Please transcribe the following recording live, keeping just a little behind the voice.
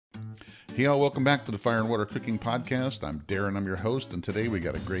Hey all, welcome back to the Fire and Water Cooking Podcast. I'm Darren, I'm your host, and today we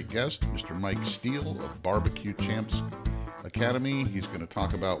got a great guest, Mr. Mike Steele of BBQ Champs Academy. He's going to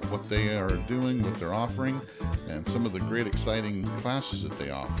talk about what they are doing, what they're offering, and some of the great exciting classes that they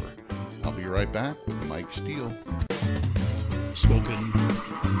offer. I'll be right back with Mike Steele. Smoking,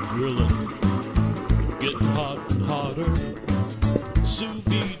 grilling, getting hot and hotter, sous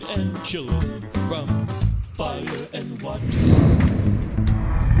vide and chilling from fire and water.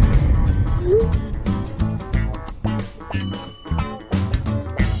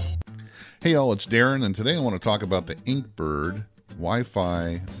 Hey all, it's Darren, and today I want to talk about the Inkbird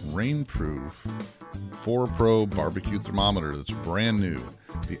Wi-Fi Rainproof 4 Pro barbecue thermometer that's brand new.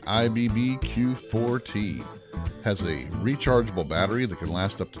 The BBQ has a rechargeable battery that can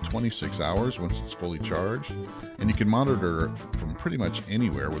last up to 26 hours once it's fully charged, and you can monitor it from pretty much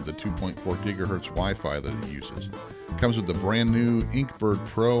anywhere with the 2.4 gigahertz Wi-Fi that it uses. It comes with the brand new Inkbird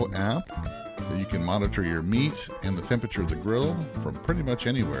Pro app that you can monitor your meat and the temperature of the grill from pretty much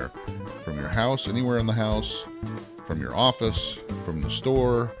anywhere, from your house, anywhere in the house, from your office, from the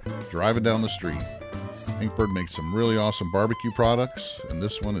store, driving down the street. Inkbird makes some really awesome barbecue products, and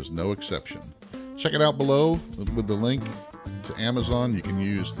this one is no exception. Check it out below with the link to Amazon. You can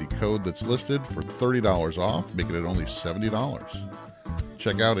use the code that's listed for $30 off, making it only $70.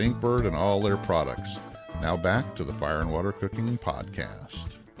 Check out Inkbird and all their products. Now back to the Fire and Water Cooking Podcast.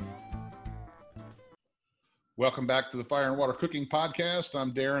 Welcome back to the Fire and Water Cooking Podcast.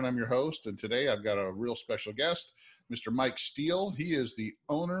 I'm Darren, I'm your host, and today I've got a real special guest, Mr. Mike Steele. He is the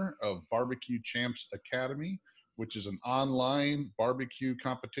owner of BBQ Champs Academy, which is an online barbecue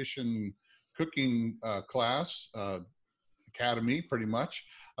competition cooking class, academy pretty much,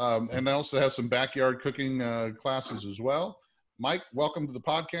 and also has some backyard cooking classes as well. Mike, welcome to the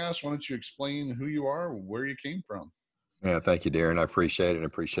podcast. Why don't you explain who you are, where you came from? Yeah, thank you, Darren. I appreciate it. I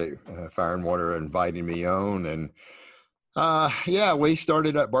appreciate Fire and Water inviting me on. And we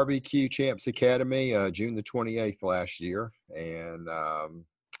started at BBQ Champs Academy June the 28th last year, and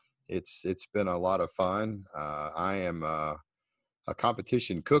it's been a lot of fun. I am a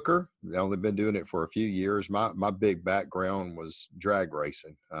competition cooker. I've only been doing it for a few years. My big background was drag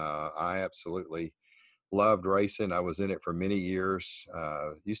racing. I absolutely loved racing. I was in it for many years.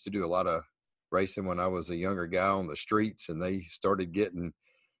 Used to do a lot of racing when I was a younger guy on the streets, and they started getting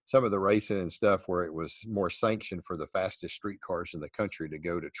some of the racing and stuff where it was more sanctioned for the fastest street cars in the country to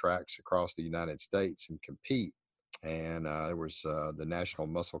go to tracks across the United States and compete. And there was the National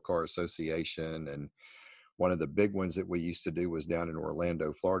Muscle Car Association, and one of the big ones that we used to do was down in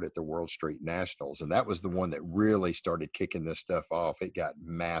Orlando, Florida at the World Street Nationals. And that was the one that really started kicking this stuff off. It got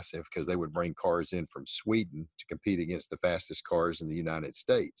massive because they would bring cars in from Sweden to compete against the fastest cars in the United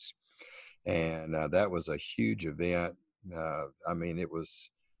States. And that was a huge event. It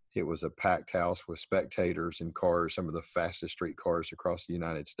was a packed house with spectators and cars, some of the fastest street cars across the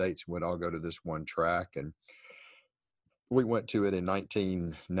United States would all go to this one track. And we went to it in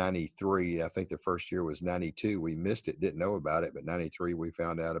 1993. I think the first year was 92. We missed it, didn't know about it, but 93 we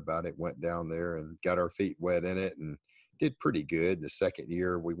found out about it, went down there and got our feet wet in it and did pretty good. The second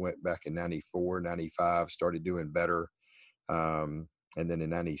year we went back in 94, 95, started doing better. And then in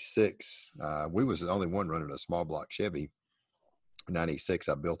 96, we was the only one running a small block Chevy. In 96,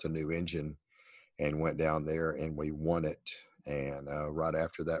 I built a new engine and went down there and we won it. And right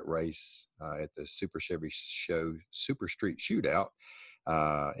after that race at the Super Chevy Show Super Street Shootout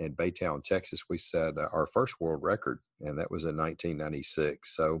in Baytown, Texas, we set our first world record, and that was in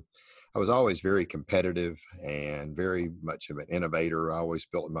 1996. So I was always very competitive and very much of an innovator. I always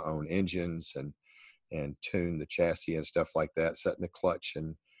built my own engines and tuned the chassis and stuff like that, setting the clutch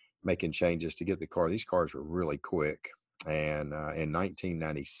and making changes to get the car. These cars were really quick. And in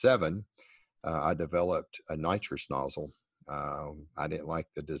 1997, I developed a nitrous nozzle. I didn't like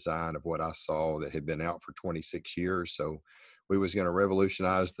the design of what I saw that had been out for 26 years. So we was going to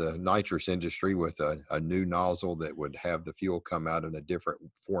revolutionize the nitrous industry with a new nozzle that would have the fuel come out in a different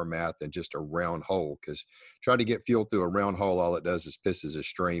format than just a round hole. Because trying to get fuel through a round hole, all it does is pisses a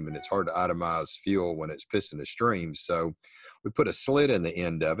stream, and it's hard to itemize fuel when it's pissing a stream. So we put a slit in the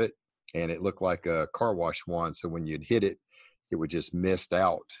end of it, and it looked like a car wash wand. So when you'd hit it, it would just mist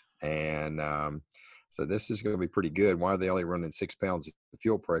out. And so this is going to be pretty good. Why are they only running 6 pounds of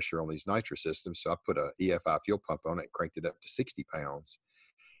fuel pressure on these nitrous systems? So I put a EFI fuel pump on it, cranked it up to 60 pounds.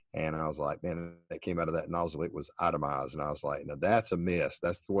 And I was like, man, that came out of that nozzle. It was itemized. And I was like, no, that's a miss.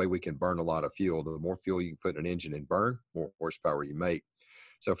 That's the way we can burn a lot of fuel. The more fuel you can put in an engine and burn, more horsepower you make.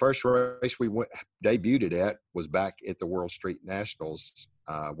 So first race we debuted it at was back at the World Street Nationals,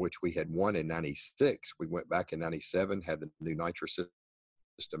 which we had won in 96. We went back in 97, had the new nitrous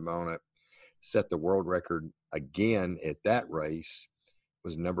system on it. set the world record again at that race,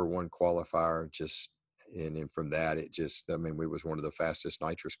 was number one qualifier. And from that, we was one of the fastest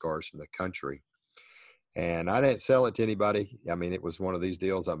nitrous cars in the country. And I didn't sell it to anybody. I mean, it was one of these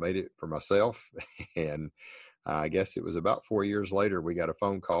deals. I made it for myself. And I guess it was about 4 years later, we got a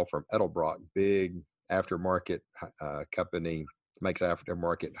phone call from Edelbrock, big aftermarket company, makes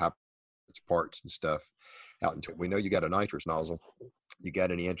aftermarket high parts and stuff out into it. We know you got a nitrous nozzle. You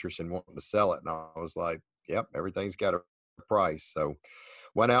got any interest in wanting to sell it? And I was like, yep, everything's got a price. So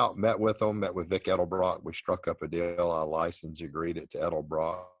went out, met with Vic Edelbrock. We struck up a deal. I licensed, agreed it to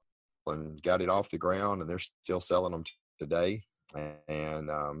Edelbrock, and got it off the ground, and they're still selling them today. And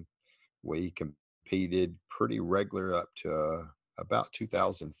we competed pretty regular up to about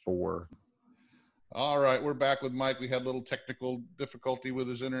 2004. All right, we're back with Mike. We had a little technical difficulty with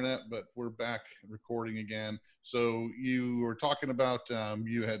his internet, but we're back recording again. So you were talking about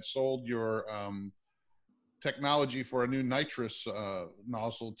you had sold your technology for a new nitrous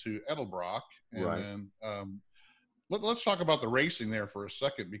nozzle to Edelbrock, and Right. then let's talk about the racing there for a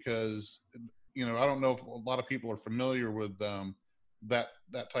second, because I don't know if a lot of people are familiar with that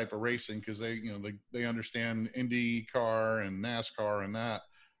type of racing, because they understand IndyCar and NASCAR and that,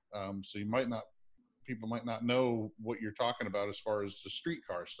 so people might not know what you're talking about as far as the street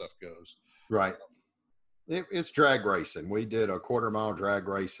car stuff goes. Right. It's drag racing. We did a quarter-mile drag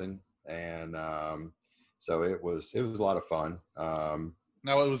racing, and so it was a lot of fun.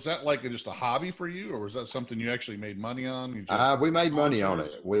 Now, was that like just a hobby for you, or was that something you actually made money on? We made money on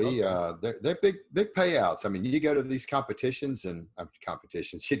it. Okay. They're big payouts. I mean, you go to these competitions, you'd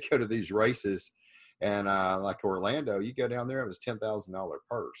go to these races, and like Orlando, you go down there, it was $10,000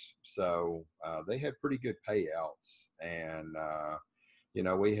 purse. So they had pretty good payouts, and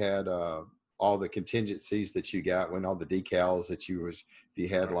we had all the contingencies that you got, when all the decals that if you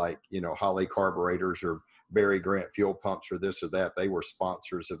had, like, Holly carburetors or Barry Grant fuel pumps or this or that, they were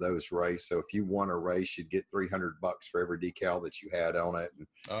sponsors of those races. So if you won a race, you'd get $300 for every decal that you had on it. And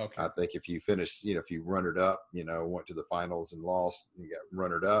okay. I think if you finished, if you runnered up, went to the finals and lost, and you got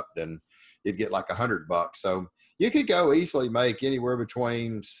runnered up, then you'd get like $100. So you could go easily make anywhere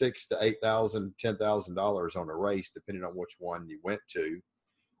between $6,000 to $8,000, $10,000 on a race, depending on which one you went to.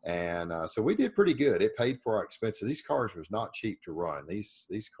 And so we did pretty good. It paid for our expenses. These cars was not cheap to run.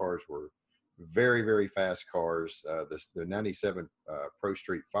 These cars were very, very fast cars. The 97 Pro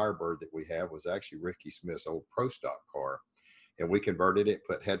Street Firebird that we have was actually Ricky Smith's old Pro Stock car. And we converted it,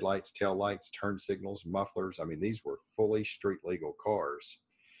 put headlights, tail lights, turn signals, mufflers. I mean, these were fully street legal cars.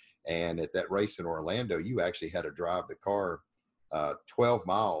 And at that race in Orlando, you actually had to drive the car 12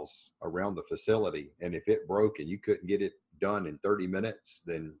 miles around the facility. And if it broke and you couldn't get it done in 30 minutes,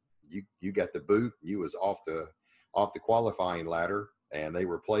 then you got the boot. You was off the qualifying ladder, and they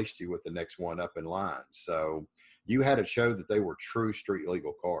replaced you with the next one up in line. So you had to show that they were true street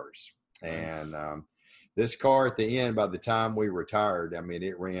legal cars. And this car at the end, by the time we retired, I mean,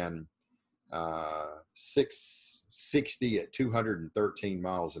 it ran 660 at 213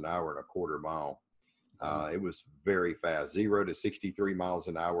 miles an hour in a quarter mile. It was very fast. 0 to 63 miles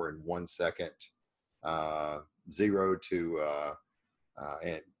an hour in 1 second. 0 to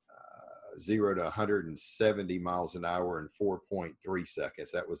 170 miles an hour in 4.3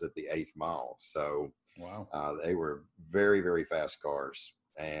 seconds. That was at the 8th mile. So wow, they were very, very fast cars,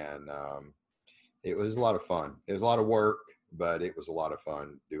 and it was a lot of fun. It was a lot of work, but it was a lot of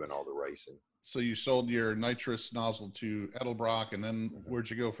fun doing all the racing. So you sold your nitrous nozzle to Edelbrock, and then where'd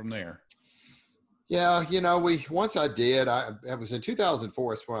you go from there? Yeah, once I did, I was in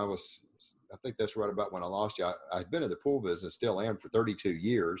 2004. That's when I think that's right about when I lost you. I'd been in the pool business, still am, for 32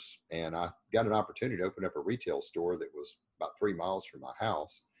 years. And I got an opportunity to open up a retail store that was about 3 miles from my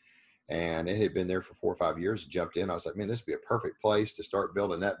house. And it had been there for 4 or 5 years. Jumped in. I was like, man, this would be a perfect place to start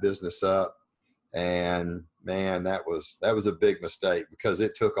building that business up. And man, that was a big mistake, because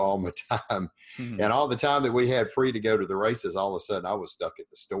it took all my time. Mm-hmm. And all the time that we had free to go to the races, all of a sudden I was stuck at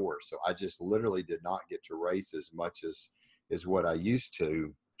the store. So I just literally did not get to race as much as what I used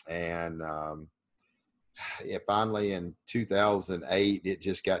to. And finally in 2008, it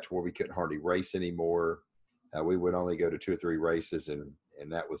just got to where we couldn't hardly race anymore. We would only go to 2 or 3 races, and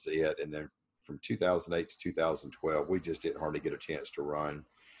that was it. And then from 2008 to 2012, we just didn't hardly get a chance to run.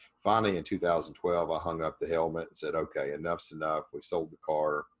 Finally, in 2012, I hung up the helmet and said, okay, enough's enough. We sold the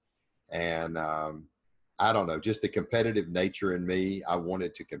car. And I don't know, just the competitive nature in me, I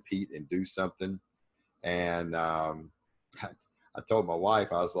wanted to compete and do something. And I told my wife,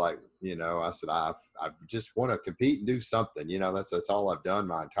 I was like, I said, I just want to compete and do something. That's all I've done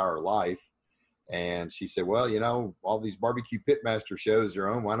my entire life. And she said, well, all these barbecue pitmaster shows are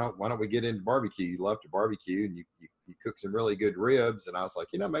on. Why don't we get into barbecue? You love to barbecue, and you cook some really good ribs. And I was like,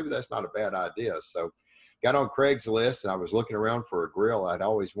 maybe that's not a bad idea. So got on Craigslist, and I was looking around for a grill. I'd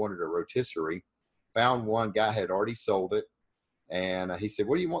always wanted a rotisserie. Found one. Guy had already sold it. And he said,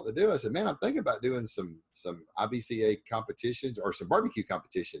 what do you want to do? I said, man, I'm thinking about doing some IBCA competitions or some barbecue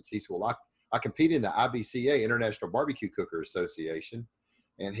competitions. He said, well, I compete in the IBCA, International Barbecue Cooker Association.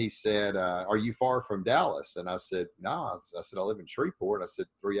 And he said, are you far from Dallas? And I said, no. I said, I live in Shreveport. I said,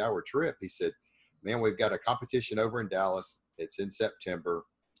 3-hour trip. He said, man, we've got a competition over in Dallas. It's in September.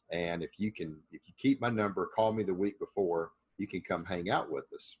 And if you keep my number, call me the week before, you can come hang out with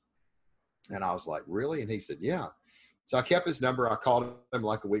us. And I was like, really? And he said, yeah. So I kept his number. I called him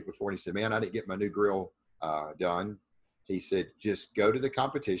like a week before, and he said, man, I didn't get my new grill done. He said, just go to the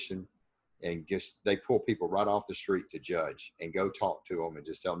competition, and they pull people right off the street to judge, and go talk to them and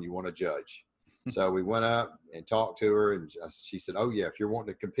just tell them you want to judge. So we went up and talked to her, and she said, oh yeah, if you're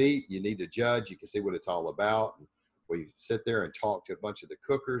wanting to compete, you need to judge. You can see what it's all about. And we sit there and talk to a bunch of the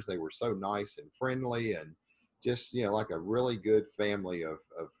cookers. They were so nice and friendly, and just, like a really good family of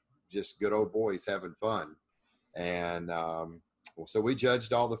just good old boys having fun. And so we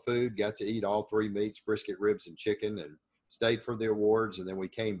judged all the food, got to eat all 3 meats, brisket, ribs, and chicken, and stayed for the awards. And then we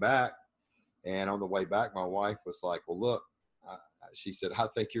came back, and on the way back, my wife was like, well, look, she said, I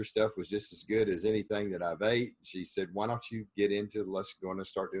think your stuff was just as good as anything that I've ate. She said, why don't you get into, let's go and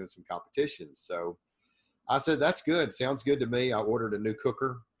start doing some competitions. So I said, that's good. Sounds good to me. I ordered a new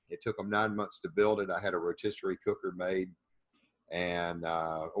cooker. It took them 9 months to build it. I had a rotisserie cooker made, and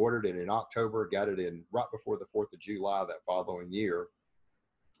ordered it in October, got it in right before the 4th of July that following year.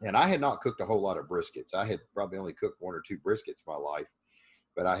 And I had not cooked a whole lot of briskets. I had probably only cooked 1 or 2 briskets in my life,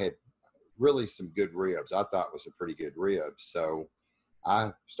 but I had really some good ribs. I thought was a pretty good ribs. So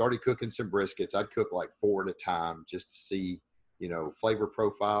I started cooking some briskets. I'd cook like 4 at a time just to see, flavor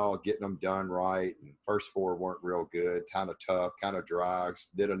profile, getting them done right. And first 4 weren't real good, kind of tough, kind of dry.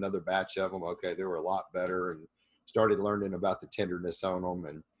 Did another batch of them. Okay, they were a lot better, and started learning about the tenderness on them.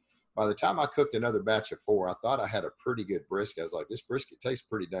 And by the time I cooked another batch of 4, I thought I had a pretty good brisket. I was like, this brisket tastes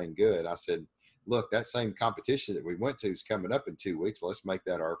pretty dang good. I said, look, that same competition that we went to is coming up in 2 weeks. Let's make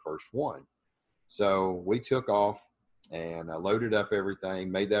that our first one. So we took off and loaded up everything,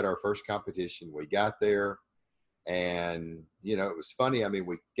 made that our first competition. We got there, and, it was funny. I mean,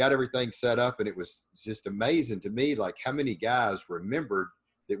 we got everything set up, and it was just amazing to me, like how many guys remembered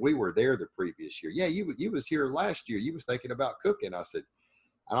that we were there the previous year. Yeah, you was here last year. You was thinking about cooking. I said,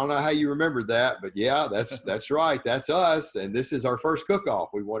 I don't know how you remembered that, but yeah, that's right. That's us. And this is our first cook-off.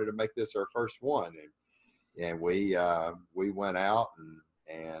 We wanted to make this our first one. And we went out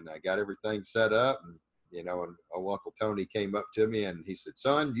and got everything set up. And, and old Uncle Tony came up to me, and he said,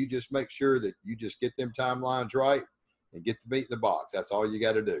 son, you just make sure that you just get them timelines right and get the meat in the box. That's all you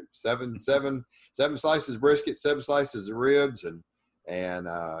got to do. Seven slices of brisket, 7 slices of ribs, and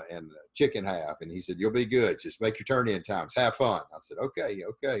chicken half. And he said, you'll be good. Just make your turn-in times. Have fun. I said,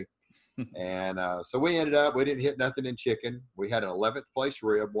 okay. And so we ended up, we didn't hit nothing in chicken. We had an 11th place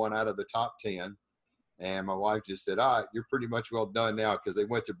rib, 1 out of the top 10. And my wife just said, all right, you're pretty much well done now, because they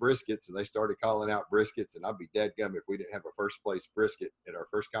went to briskets and they started calling out briskets. And I'd be dadgum if we didn't have a first place brisket at our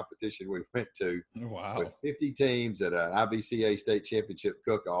first competition we went to. Wow. With 50 teams at an IBCA state championship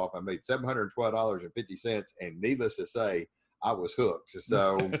cook-off. I made $712.50. And needless to say, I was hooked.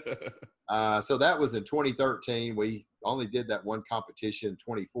 So, so that was in 2013. We only did that one competition.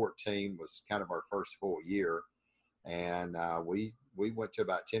 2014 was kind of our first full year. And we went to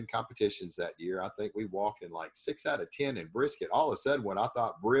about 10 competitions that year. I think we walked in like 6 out of 10 in brisket. All of a sudden, when I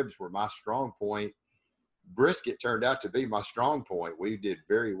thought ribs were my strong point, brisket turned out to be my strong point. We did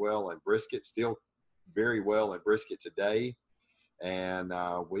very well in brisket, still very well in brisket today. And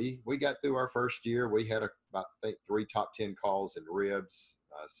we got through our first year. We had about, I think, 3 top 10 calls in ribs,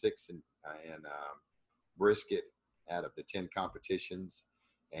 6 in brisket out of the 10 competitions.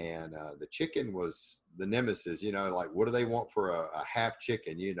 And the chicken was the nemesis, like, what do they want for a half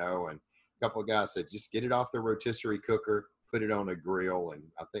chicken, and a couple of guys said, just get it off the rotisserie cooker, put it on a grill. And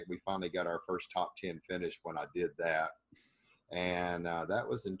I think we finally got our first top 10 finish when I did that. And that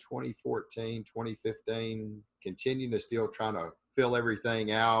was in 2014, 2015, continuing to still trying to fill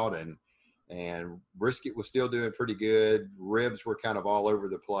everything out. And brisket was still doing pretty good. Ribs were kind of all over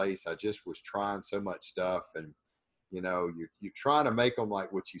the place. I just was trying so much stuff. And, you're trying to make them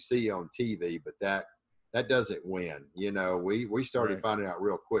like what you see on TV, but that doesn't win. We started finding out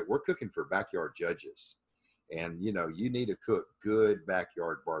real quick, we're cooking for backyard judges. And, you need to cook good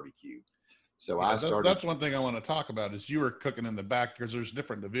backyard barbecue. So Yeah, I started. that's one thing I want to talk about is you were cooking in the back because there's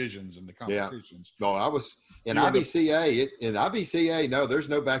different divisions in the Yeah. competitions. No, I was in You were in the- IBCA. In IBCA, no, there's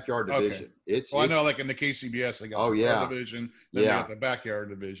no backyard division. Okay. Well, I know like in the KCBS, they got Oh, the yeah. pro division, then they Yeah. got the backyard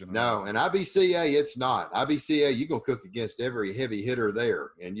division. No, and IBCA, it's not. IBCA, you're gonna cook against every heavy hitter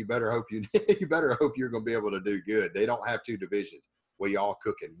there, and you better hope you better hope you're gonna be able to do good. They don't have two divisions. We all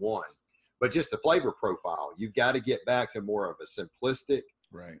cook in one. But just the flavor profile, you've got to get back to more of a simplistic,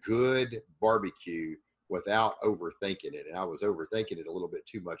 Right. good barbecue without overthinking it. And I was overthinking it a little bit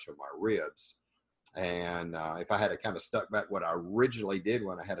too much on my ribs. And if I had kind of stuck back what I originally did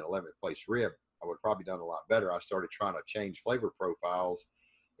when I had an 11th place rib, I would have probably done a lot better. I started trying to change flavor profiles,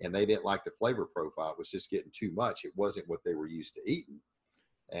 and they didn't like the flavor profile. It was just getting too much. It wasn't what they were used to eating.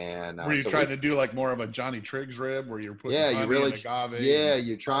 And were you trying to do like more of a Johnny Triggs rib where you're putting honey and agave? Yeah,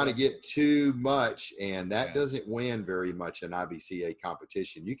 you're trying to get too much, and that Yeah. doesn't win very much in IBCA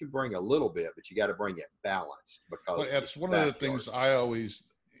competition. You can bring a little bit, but you got to bring it balanced because Well, that's one of the things I always,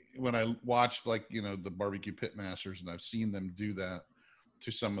 when I watched like, you know, the barbecue pit masters and I've seen them do that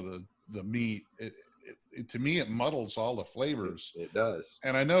to some of the meat, it to me, it muddles all the flavors. It does.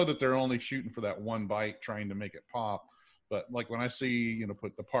 And I know that they're only shooting for that one bite, trying to make it pop. But like when I see, you know,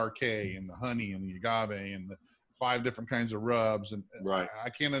 put the parquet and the honey and the agave and the 5 different kinds of rubs, and Right. I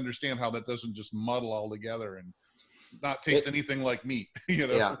can't understand how that doesn't just muddle all together and not taste anything like meat. You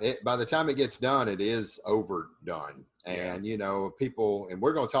know? Yeah, by the time it gets done, it is overdone. And, you know, people, and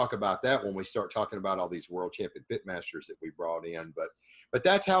we're going to talk about that when we start talking about all these world champion pitmasters that we brought in. But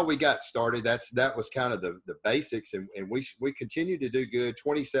that's how we got started. That was kind of the basics. And we continued to do good.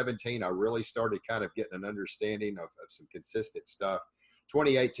 2017, I really started kind of getting an understanding of some consistent stuff.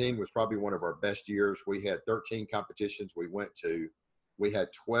 2018 was probably one of our best years. We had 13 competitions we went to. We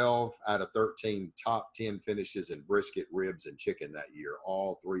had 12 out of 13 top 10 finishes in brisket, ribs, and chicken that year.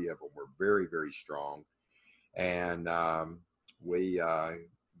 All 3 of them were very, very strong. And we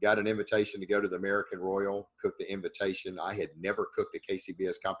got an invitation to go to the American Royal, cook the invitation. I had never cooked a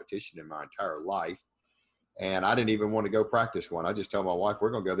KCBS competition in my entire life. And I didn't even want to go practice one. I just told my wife, we're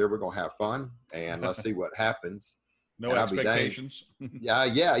going to go there. We're going to have fun, and let's see what happens. No expectations.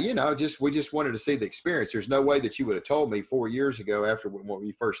 Yeah. You know, we just wanted to see the experience. There's no way that you would have told me 4 years ago after when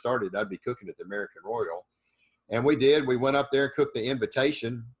we first started, I'd be cooking at the American Royal. And we did. We went up there and cooked the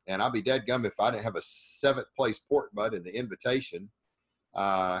invitation. And I'll be dadgum if I didn't have a 7th place pork butt in the invitation.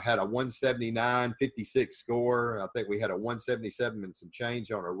 Had a 179.56 score. I think we had a 177 and some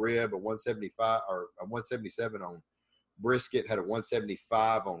change on a rib, a 175 or a 177 on brisket, had a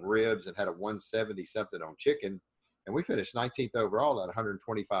 175 on ribs, and had a 170 something on chicken. And we finished 19th overall out of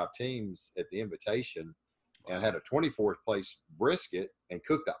 125 teams at the invitation, and had a 24th place brisket, and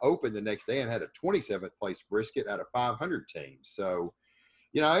cooked the open the next day and had a 27th place brisket out of 500 teams. So,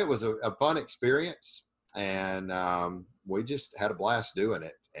 you know, it was a fun experience, and we just had a blast doing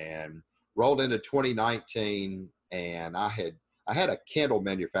it. And rolled into 2019, and I had a candle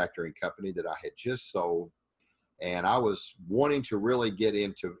manufacturing company that I had just sold, and I was wanting to really get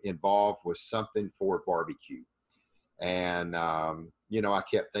involved with something for barbecue. And, you know, I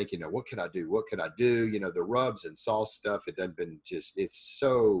kept thinking, what could I do? What could I do? You know, the rubs and sauce stuff, it done been it's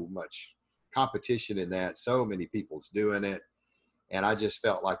so much competition in that. So many people's doing it. And I just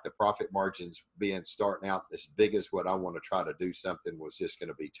felt like the profit margins starting out as big as what I want to try to do something was just going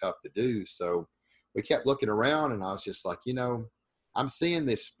to be tough to do. So we kept looking around, and I was just like, you know, I'm seeing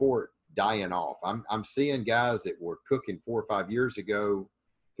this sport dying off. I'm seeing guys that were cooking 3 or 4 years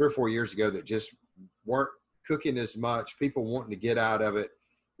ago that just weren't cooking as much, people wanting to get out of it.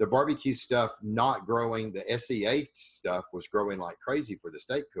 The barbecue stuff not growing. The SEA stuff was growing like crazy for the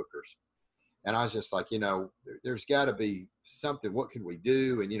steak cookers. And I was just like, you know, there's got to be something. What can we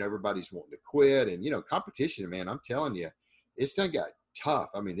do? And, you know, everybody's wanting to quit. And, you know, competition, man, I'm telling you, it's done got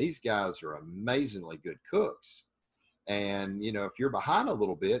tough. I mean, these guys are amazingly good cooks. And, you know, if you're behind a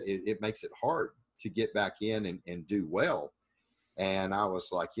little bit, it makes it hard to get back in and do well. And I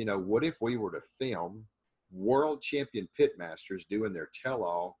was like, you know, what if we were to film world champion pitmasters doing their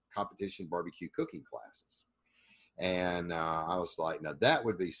tell-all competition barbecue cooking classes? And I was like, now that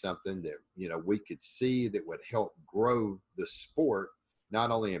would be something that, you know, we could see that would help grow the sport,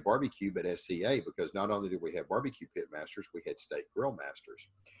 not only in barbecue, but SCA, because not only did we have barbecue pitmasters, we had steak grill masters.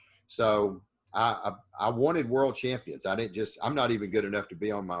 So I wanted world champions. I'm not even good enough to be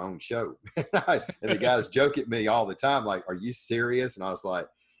on my own show. And the guys joke at me all the time, like, are you serious? And I was like,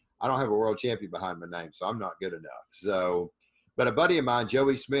 I don't have a world champion behind my name, so I'm not good enough. So, but a buddy of mine,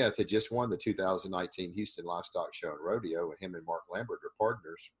 Joey Smith, had just won the 2019 Houston Livestock Show and Rodeo, and him and Mark Lambert are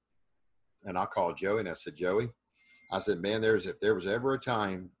partners. And I called Joey and I said, Joey, I said, man, if there was ever a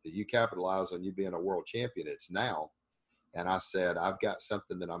time that you capitalize on you being a world champion, it's now. And I said, I've got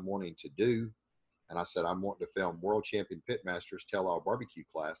something that I'm wanting to do. And I said, I'm wanting to film world champion pitmasters tell all barbecue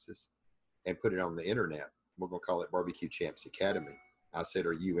classes and put it on the internet. We're going to call it Barbecue Champs Academy. I said,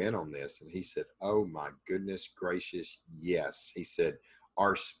 are you in on this? And he said, oh my goodness gracious, yes. He said,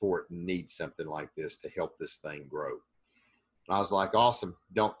 our sport needs something like this to help this thing grow. And I was like, awesome.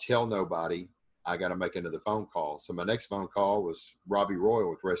 Don't tell nobody. I got to make another phone call. So my next phone call was Robbie Royal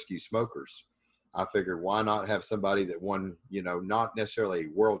with Rescue Smokers. I figured, why not have somebody that won, you know, not necessarily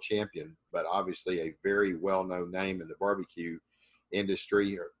a world champion, but obviously a very well-known name in the barbecue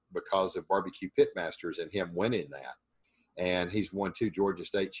industry because of Barbecue Pitmasters and him winning that. And he's won 2 Georgia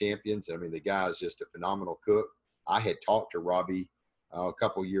State champions. I mean, the guy is just a phenomenal cook. I had talked to Robbie a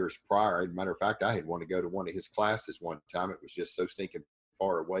couple years prior. As a matter of fact, I had wanted to go to one of his classes one time. It was just so stinking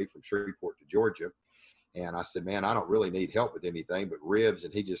far away from Shreveport to Georgia. And I said, man, I don't really need help with anything but ribs.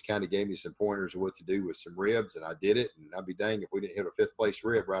 And he just kind of gave me some pointers of what to do with some ribs. And I did it. And I'd be dang if we didn't hit a 5th place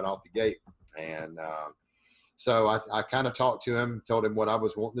rib right off the gate. And so I kind of talked to him, told him what I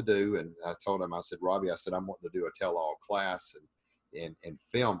was wanting to do. And I told him, I said, Robbie, I said, I'm wanting to do a tell-all class and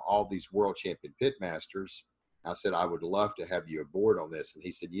film all these world champion pitmasters. I said, I would love to have you aboard on this. And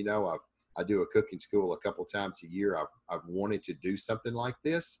he said, you know, I do a cooking school a couple times a year. I've wanted to do something like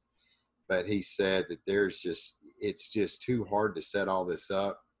this. But he said that it's just too hard to set all this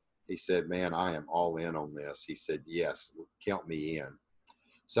up. He said, man, I am all in on this. He said, yes, count me in.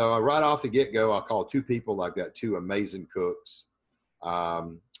 So right off the get-go, I called 2 people. I've got 2 amazing cooks.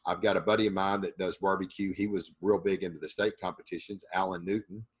 I've got a buddy of mine that does barbecue. He was real big into the state competitions, Alan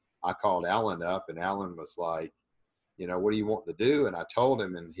Newton. I called Alan up, and Alan was like, you know, what do you want to do? And I told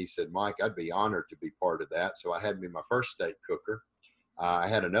him, and he said, Mike, I'd be honored to be part of that. So I had me my first state cooker. I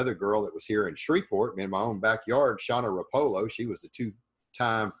had another girl that was here in Shreveport, in my own backyard, Shauna Rapolo. She was the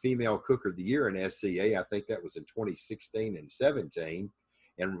 2-time female cooker of the year in SCA. I think that was in 2016 and 17,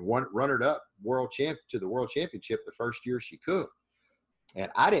 and runner-up to the world championship the first year she cooked. And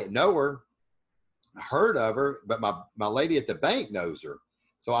I didn't know her, heard of her, but my lady at the bank knows her.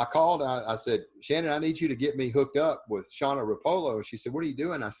 So I called, I said, Shannon, I need you to get me hooked up with Shauna Rapolo. And she said, what are you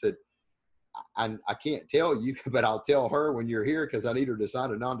doing? I said, I can't tell you, but I'll tell her when you're here because I need her to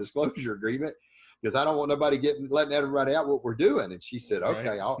sign a non-disclosure agreement because I don't want nobody letting everybody out what we're doing. And she said,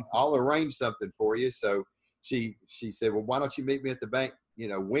 okay, right. I'll arrange something for you. So she said, well, why don't you meet me at the bank, you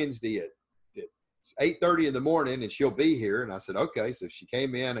know, Wednesday at 8:30 in the morning and she'll be here. And I said, okay. So she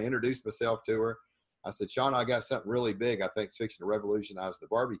came in, I introduced myself to her. I said, Shauna, I got something really big I think it's fixing to revolutionize the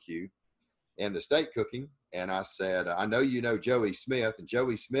barbecue and the steak cooking. And I said, I know you know Joey Smith, and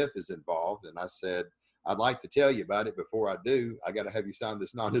Joey Smith is involved. And I said, I'd like to tell you about it. Before I do, I got to have you sign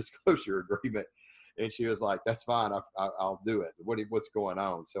this non-disclosure agreement. And she was like, that's fine. I'll do it. What's going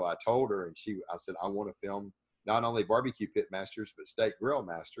on? So I told her, and I said, I want to film not only barbecue pit masters, but steak grill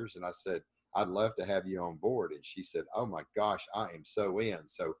masters. And I said, I'd love to have you on board. And she said, oh my gosh, I am so in.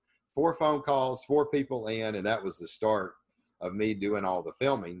 So 4 phone calls, 4 people in, and that was the start of me doing all the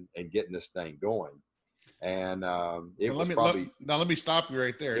filming and getting this thing going. And let me stop you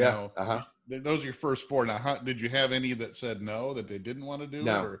right there. Yeah. Now, those are your first 4. Now, did you have any that said no, that they didn't want to do it?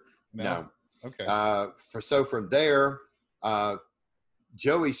 Or, no. Okay. From there,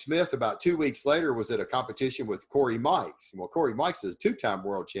 Joey Smith, about 2 weeks later, was at a competition with Corey Mikes. Well, Corey Mikes is a 2-time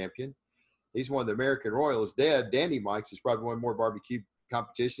world champion. He's one of the American Royals. Dad, Danny Mikes, has probably won more barbecue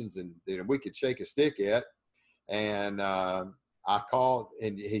competitions than we could shake a stick at. And I called,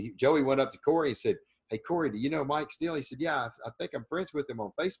 and Joey went up to Corey and said, hey, Corey, do you know Mike Steele? He said, yeah, I think I'm friends with him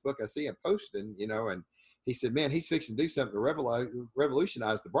on Facebook. I see him posting, you know, and he said, man, he's fixing to do something to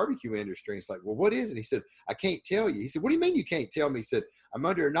revolutionize the barbecue industry. And it's like, well, what is it? He said, I can't tell you. He said, what do you mean you can't tell me? He said, I'm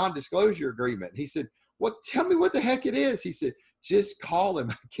under a non-disclosure agreement. He said, tell me what the heck it is. He said, just call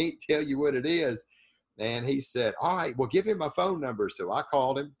him. I can't tell you what it is. And he said, all right, well, give him my phone number. So I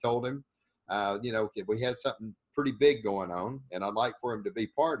called him, told him, you know, we had something pretty big going on, and I'd like for him to be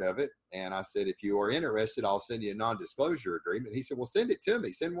part of it. And I said, if you are interested, I'll send you a non-disclosure agreement. He said, well, send it to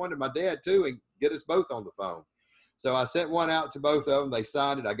me. Send one to my dad too and get us both on the phone. So I sent one out to both of them. They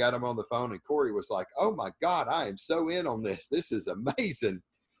signed it. I got them on the phone, and Corey was like, oh my God, I am so in on this. This is amazing.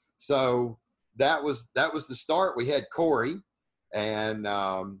 So that was the start. We had Corey, and,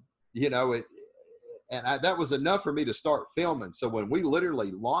 you know, that was enough for me to start filming. So when we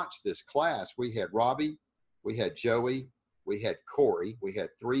literally launched this class, we had Robbie, we had Joey, we had Corey, we had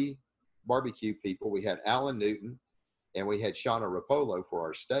 3 barbecue people, we had Alan Newton, and we had Shauna Rapolo for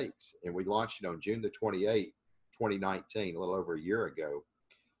our steaks. And we launched it on June the 28th, 2019, a little over a year ago.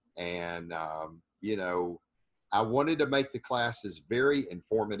 And, you know, I wanted to make the classes very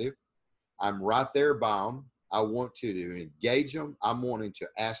informative. I'm right there by them. I want to engage them. I'm wanting to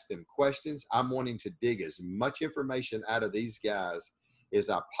ask them questions. I'm wanting to dig as much information out of these guys as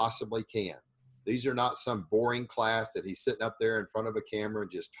I possibly can. These are not some boring class that he's sitting up there in front of a camera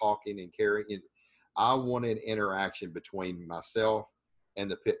just talking and carrying. I wanted interaction between myself and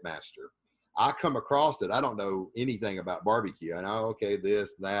the pit master. I come across it. I don't know anything about barbecue. I know, okay,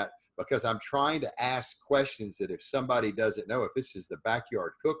 this, that, because I'm trying to ask questions that if somebody doesn't know, if this is the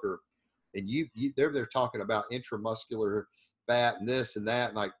backyard cooker, and they're talking about intramuscular fat and this and that,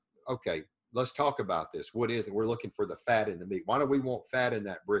 and like, okay, let's talk about this. What is it? We're looking for the fat in the meat. Why do we want fat in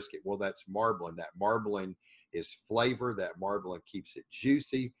that brisket? Well, that's marbling. That marbling is flavor. That marbling keeps it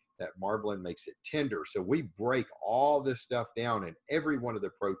juicy. That marbling makes it tender. So we break all this stuff down in every one of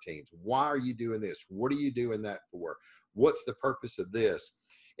the proteins. Why are you doing this? What are you doing that for? What's the purpose of this?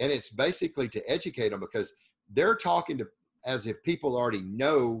 And it's basically to educate them, because they're talking to as if people already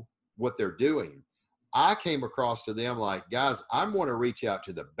know what they're doing. I came across to them like, guys, I want to reach out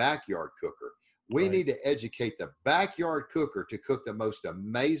to the backyard cooker. We need to educate the backyard cooker to cook the most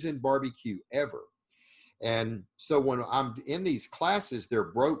amazing barbecue ever. And so when I'm in these classes, they're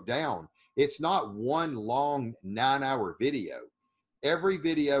broke down. It's not one long 9-hour video. Every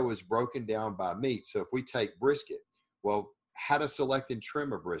video is broken down by meat. So if we take brisket, well, how to select and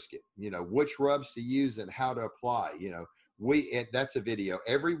trim a brisket, which rubs to use and how to apply, that's a video.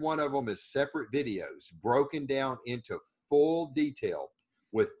 Every one of them is separate videos broken down into full detail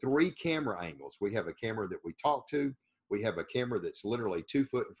with 3 camera angles. We have a camera that we talk to. We have a camera that's literally 2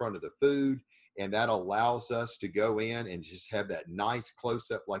 foot in front of the food. And that allows us to go in and just have that nice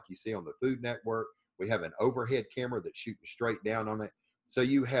close up like you see on the Food Network. We have an overhead camera that's shooting straight down on it. So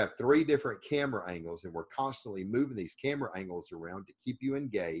you have 3 different camera angles, and we're constantly moving these camera angles around to keep you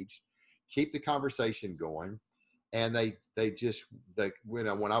engaged, keep the conversation going. And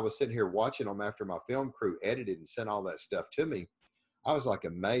when I was sitting here watching them after my film crew edited and sent all that stuff to me, I was like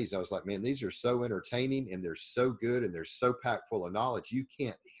amazed. I was like, man, these are so entertaining and they're so good and they're so packed full of knowledge. You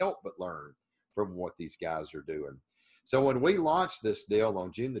can't help but learn from what these guys are doing. So when we launched this deal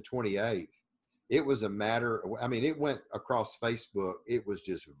on June the 28th, it was a matter, it went across Facebook. It was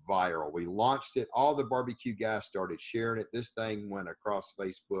just viral. We launched it. All the barbecue guys started sharing it. This thing went across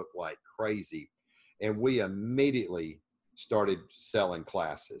Facebook like crazy. And we immediately started selling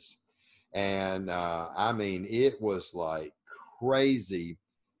classes. And it was like crazy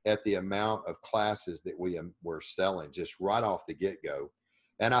at the amount of classes that we were selling just right off the get-go.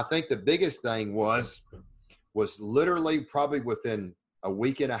 And I think the biggest thing was literally probably within a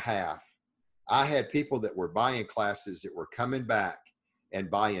week and a half, I had people that were buying classes that were coming back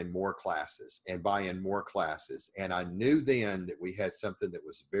and buying more classes and buying more classes. And I knew then that we had something that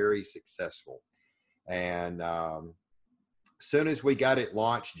was very successful. And as soon as we got it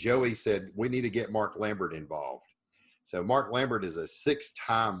launched, Joey said, we need to get Mark Lambert involved. So Mark Lambert is a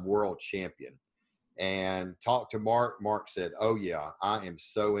 6-time world champion. And talked to Mark. Mark said, oh, yeah, I am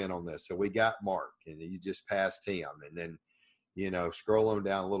so in on this. So we got Mark, and you just passed him. And then, scroll on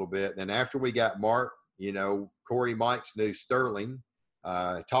down a little bit. And then after we got Mark, Corey Mikes knew Sterling.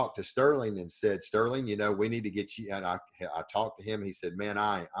 Talked to Sterling and said, Sterling, we need to get you. And I talked to him. He said, man,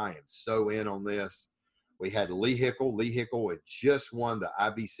 I am so in on this. We had Lee Hickle. Lee Hickle had just won the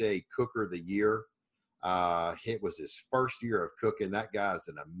IBCA Cooker of the Year. It was his first year of cooking. That guy's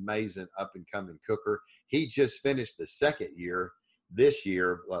an amazing up and coming cooker. He just finished the second year this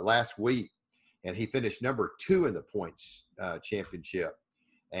year, last week, and he finished number 2 in the points championship.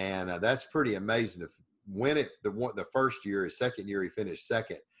 And that's pretty amazing. If win it the first year, his second year, he finished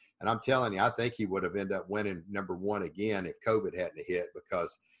second. And I'm telling you, I think he would have ended up winning number 1 again if COVID hadn't hit,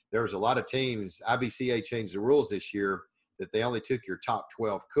 because there was a lot of teams. IBCA changed the rules this year that they only took your top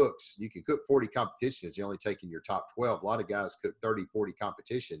 12 cooks. You can cook 40 competitions. You're only taking your top 12. A lot of guys cook 30, 40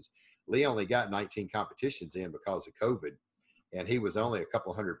 competitions. Lee only got 19 competitions in because of COVID, and he was only a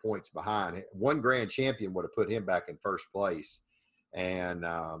couple hundred points behind. 1 grand champion would have put him back in first place. And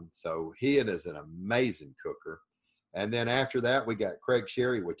so he is an amazing cooker. And then after that, we got Craig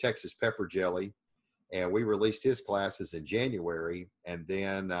Sherry with Texas Pepper Jelly. And we released his classes in January. And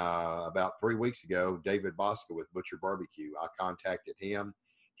then about 3 weeks ago, David Bosco with Butcher Barbecue, I contacted him.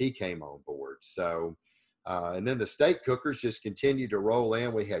 He came on board. So, and then the steak cookers just continued to roll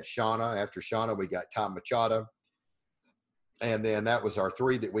in. We had Shauna. After Shauna, we got Tom Machado. And then that was our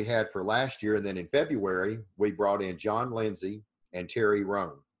 3 that we had for last year. And then in February, we brought in John Lindsay and Terry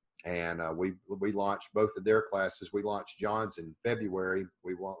Roan. And we launched both of their classes. We launched John's in February.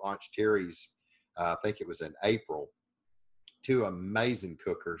 We launched Terry's, I think it was in April. 2 amazing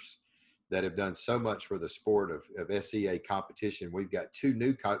cookers that have done so much for the sport of SEA competition. We've got 2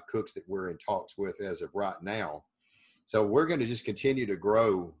 new cooks that we're in talks with as of right now. So we're going to just continue to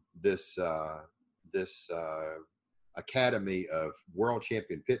grow this academy of world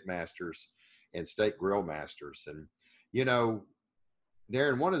champion pit masters and state grill masters. And, you know,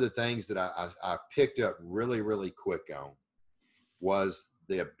 Darren, one of the things that I picked up really, really quick on was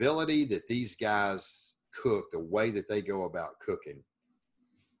the ability that these guys cook, the way that they go about cooking.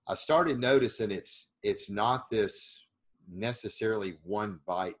 I started noticing it's not this necessarily one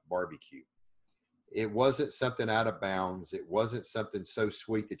bite barbecue. It wasn't something out of bounds. It wasn't something so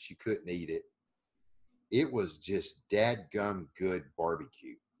sweet that you couldn't eat it. It was just dadgum good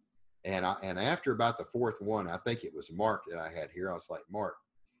barbecue. And after about the 4th one, I think it was Mark that I had here. I was like, Mark,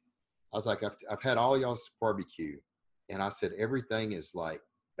 I've had all y'all's barbecue. And I said, everything is like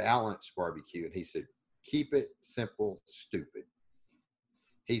balanced barbecue. And he said, keep it simple, stupid.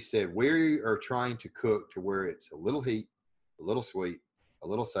 He said, we are trying to cook to where it's a little heat, a little sweet, a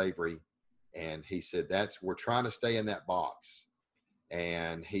little savory. And he said, we're trying to stay in that box.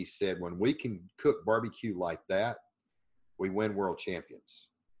 And he said, when we can cook barbecue like that, we win world champions.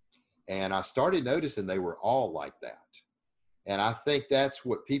 And I started noticing they were all like that. And I think that's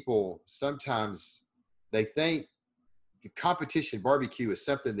what people sometimes, they think the competition barbecue is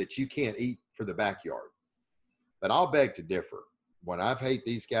something that you can't eat for the backyard. But I'll beg to differ. When I've ate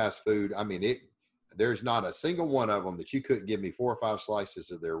these guys' food, I mean, there's not a single one of them that you couldn't give me 4 or 5 slices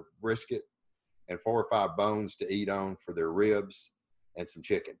of their brisket and 4 or 5 bones to eat on for their ribs and some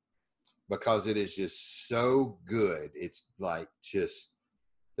chicken, because it is just so good. It's like just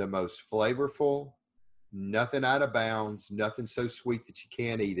the most flavorful, nothing out of bounds, nothing so sweet that you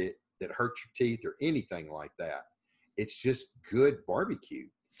can't eat it, that hurts your teeth or anything like that. It's just good barbecue.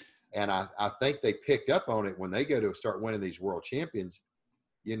 And I think they picked up on it when they go to start winning these world champions.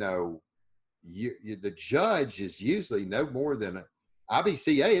 You know, the judge is usually no more than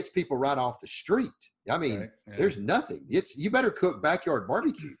IBCA. It's people right off the street. I mean, Right, yeah. There's nothing. You better cook backyard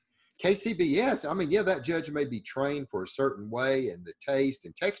barbecue. KCBS, I mean, yeah, that judge may be trained for a certain way and the taste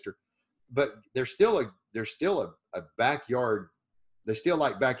and texture, but there's still a backyard. They still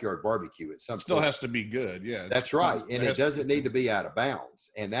like backyard barbecue at some point. Still has to be good. Yeah. That's right. And it doesn't need to be out of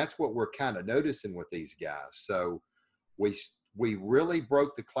bounds. And that's what we're kind of noticing with these guys. So we really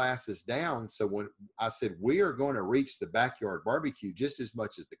broke the classes down. So when I said, we are going to reach the backyard barbecue just as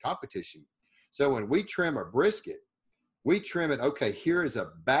much as the competition. So when we trim a brisket, we trim it. Okay, here is a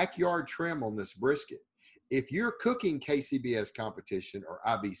backyard trim on this brisket. If you're cooking KCBS competition or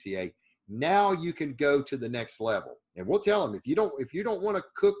IBCA, now you can go to the next level. And we'll tell them, if you don't want to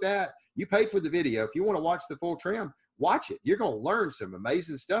cook that, you paid for the video. If you want to watch the full trim, watch it. You're going to learn some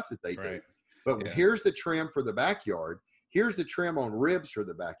amazing stuff that they do. But here's the trim for the backyard. Here's the trim on ribs for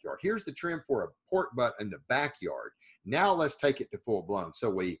the backyard. Here's the trim for a pork butt in the backyard. Now let's take it to full blown. So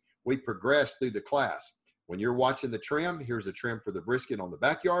we progress through the class. When you're watching the trim, here's a trim for the brisket on the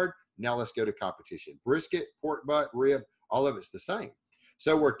backyard. Now let's go to competition. Brisket, pork butt, rib, all of it's the same.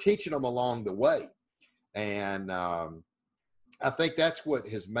 So we're teaching them along the way. And I think that's what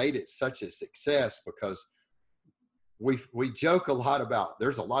has made it such a success, because we joke a lot about,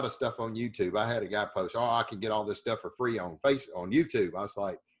 there's a lot of stuff on YouTube. I had a guy post, oh, I can get all this stuff for free on YouTube. I was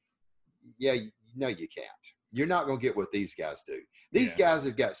like, yeah, no, you can't. You're not going to get what these guys do. These guys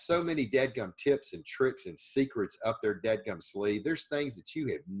have got so many dadgum tips and tricks and secrets up their dadgum sleeve. There's things that you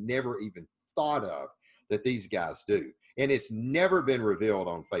have never even thought of that these guys do. And it's never been revealed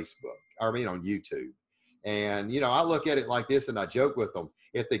on on YouTube. And, you know, I look at it like this and I joke with them.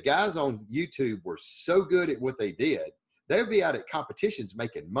 If the guys on YouTube were so good at what they did, they would be out at competitions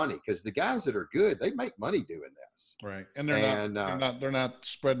making money, because the guys that are good, they make money doing this. Right. And they're not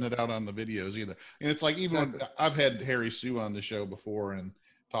spreading it out on the videos either. And it's like, even when I've had Harry Sue on the show before and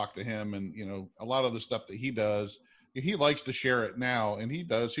talked to him, and, you know, a lot of the stuff that he does, he likes to share it now, and he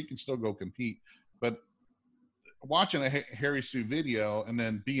can still go compete. But watching a Harry Sue video and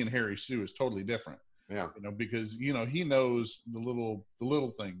then being Harry Sue is totally different. Yeah. You know, because, you know, he knows the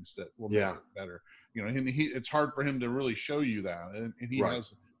little things that will make it better. You know, it's hard for him to really show you that. And he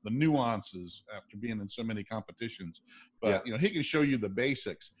has the nuances after being in so many competitions. But, you know, he can show you the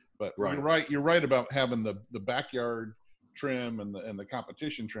basics. But you're right about having the backyard trim and the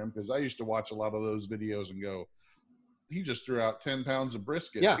competition trim, because I used to watch a lot of those videos and go, he just threw out 10 pounds of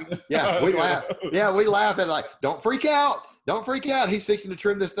brisket. Yeah. We laugh. Yeah, we laugh at, like, don't freak out. Don't freak out. He's fixing to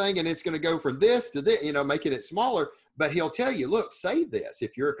trim this thing, and it's going to go from this to this, you know, making it smaller. But he'll tell you, look, save this.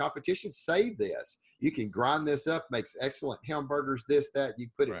 If you're a competition, save this. You can grind this up, makes excellent hamburgers, this, that. You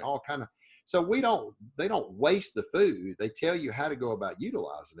put it in all kind of. So they don't waste the food. They tell you how to go about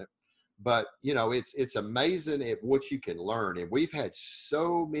utilizing it. but you know, it's amazing at what you can learn. And we've had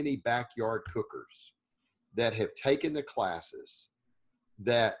so many backyard cookers that have taken the classes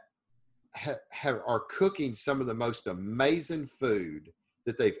that are cooking some of the most amazing food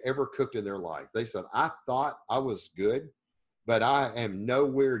that they've ever cooked in their life. They said, I thought I was good, but I am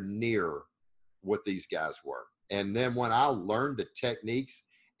nowhere near what these guys were. And then when I learned the techniques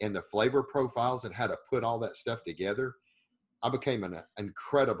and the flavor profiles and how to put all that stuff together, I became an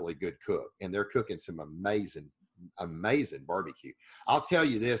incredibly good cook. And they're cooking some amazing barbecue. I'll tell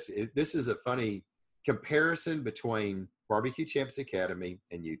you this, this is a funny comparison between Barbecue Champs Academy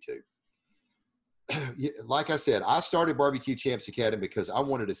and YouTube. Like I said, I started Barbecue Champs Academy because I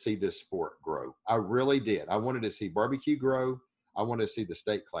wanted to see this sport grow. I really did. I wanted to see barbecue grow. I wanted to see the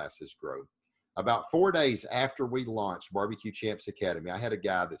state classes grow. About 4 days after we launched Barbecue Champs Academy, I had a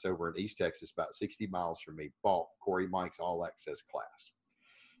guy that's over in East Texas, about 60 miles from me, bought Corey Mike's All Access class.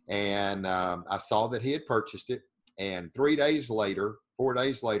 And I saw that he had purchased it. And 4 days later,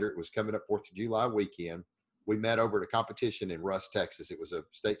 it was coming up 4th of July weekend. We met over at a competition in Russ, Texas. It was a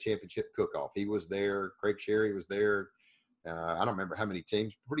state championship cook-off. He was there. Craig Sherry was there. I don't remember how many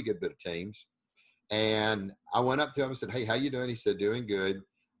teams, pretty good bit of teams. And I went up to him and said, hey, how you doing? He said, doing good.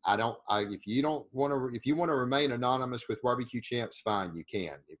 If you want to remain anonymous with Barbecue Champs, fine, you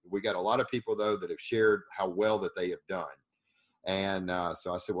can. We got a lot of people though that have shared how well that they have done. And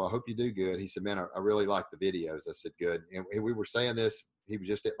so I said, well, I hope you do good. He said, man, I really like the videos. I said, good. And we were saying this, he was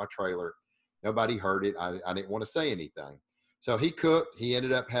just at my trailer. Nobody heard it. I didn't want to say anything. So he cooked. He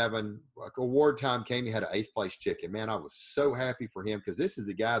ended up having, like, award time came. He had an 8th place chicken. Man, I was so happy for him because this is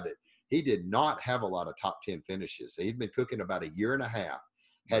a guy that he did not have a lot of top 10 finishes. He'd been cooking about a year and a half,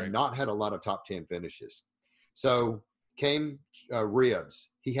 had not had a lot of top 10 finishes. So came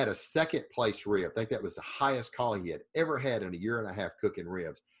ribs. He had a 2nd place rib. I think that was the highest call he had ever had in a year and a half cooking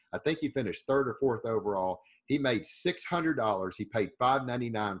ribs. I think he finished 3rd or 4th overall. He made $600. He paid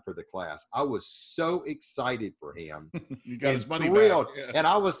 $599 for the class. I was so excited for him. You got his money back. Yeah. And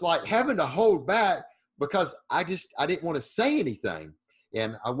I was like having to hold back because I didn't want to say anything.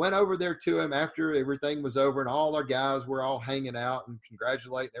 And I went over there to him after everything was over and all our guys were all hanging out and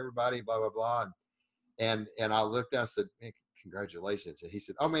congratulating everybody, blah, blah, blah. And I looked out and said, man, congratulations. And he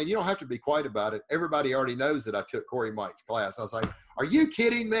said, oh man, you don't have to be quiet about it. Everybody already knows that I took Corey Mike's class. I was like, are you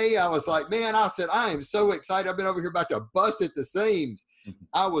kidding me? I was like, man, I said, I am so excited. I've been over here about to bust at the seams.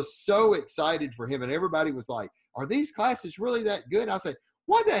 I was so excited for him. And everybody was like, are these classes really that good? And I said,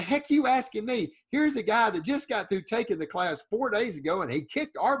 what the heck you asking me? Here's a guy that just got through taking the class 4 days ago and he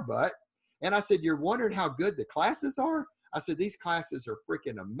kicked our butt. And I said, you're wondering how good the classes are? I said, these classes are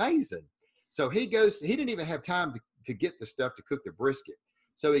freaking amazing. So he didn't even have time to get the stuff to cook the brisket.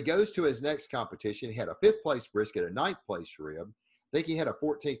 So he goes to his next competition. He had a 5th place brisket, a 9th place rib. I think he had a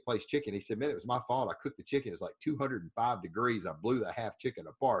 14th place chicken. He said, man, it was my fault. I cooked the chicken. It was like 205 degrees. I blew the half chicken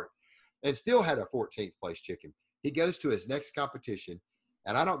apart and still had a 14th place chicken. He goes to his next competition.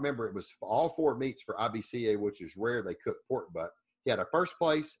 And I don't remember, it was all 4 meats for IBCA, which is rare. They cook pork butt. He had a 1st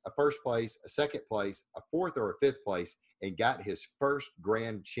place, a 1st place, a 2nd place, a 4th or a 5th place, and got his first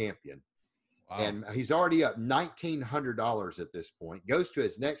grand champion. Wow. And he's already up $1,900 at this point, goes to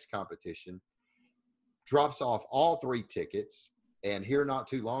his next competition, drops off all 3 tickets. And here not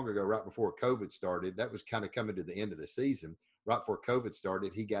too long ago, right before COVID started, that was kind of coming to the end of the season. Right before COVID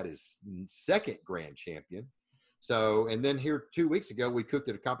started, he got his 2nd grand champion. So, and then here 2 weeks ago, we cooked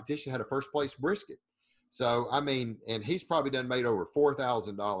at a competition, had a 1st place brisket. So, I mean, and he's probably done made over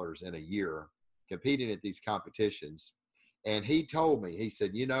 $4,000 in a year competing at these competitions. And he told me, he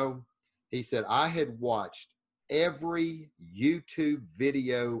said, he said, I had watched every YouTube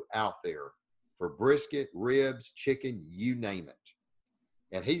video out there for brisket, ribs, chicken, you name it.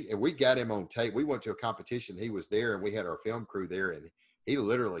 And we got him on tape. We went to a competition. He was there and we had our film crew there and he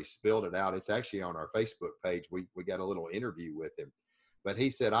literally spilled it out. It's actually on our Facebook page. We got a little interview with him. But he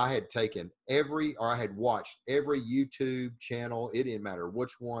said, I had I had watched every YouTube channel. It didn't matter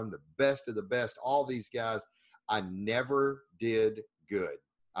which one, the best of the best, all these guys. I never did good.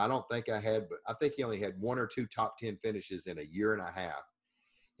 I don't think I had, but I think he only had 1 or 2 top 10 finishes in a year and a half.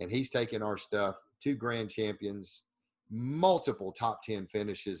 And he's taken our stuff, 2 grand champions, multiple top 10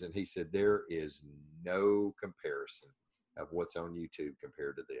 finishes. And he said, there is no comparison of what's on YouTube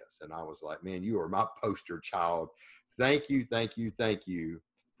compared to this. And I was like, man, you are my poster child. Thank you, thank you, thank you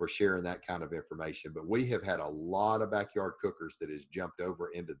for sharing that kind of information. But we have had a lot of backyard cookers that has jumped over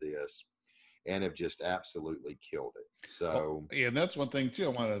into this and have just absolutely killed it. So, yeah, and that's one thing too I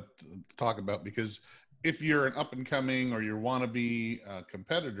want to talk about, because if you're an up and coming or you want to be a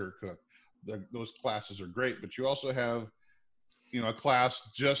competitor cook, those classes are great, but you also have a class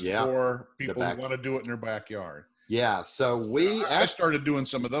just Yeah. for people who want to do it in their backyard. Yeah. So I started doing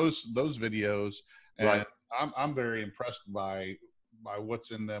some of those videos, and right. I'm very impressed by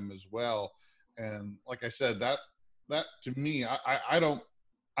what's in them as well. And like I said, that to me,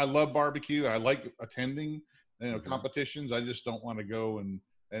 I love barbecue. I like attending, competitions. I just don't want to go and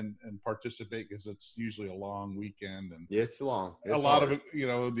participate because it's usually a long weekend, and it's long. It's a lot hard. of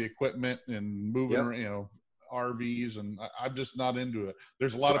it, the equipment and moving around, RVs, and I'm just not into it.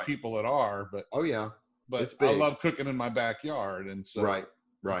 There's a lot of people that are, but oh yeah, but it's big. I love cooking in my backyard, and so right.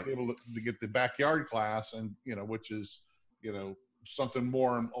 able to get the backyard class, and which is something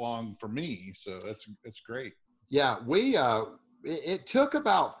more along for me. So it's great. Yeah, it took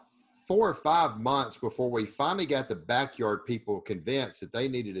about 4 or 5 months before we finally got the backyard people convinced that they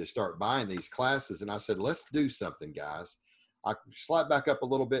needed to start buying these classes. And I said, let's do something, guys. I slide back up a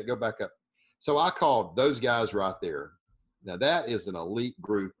little bit, go back up. So I called those guys right there. Now that is an elite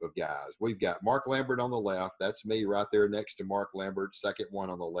group of guys. We've got Mark Lambert on the left. That's me right there next to Mark Lambert, second one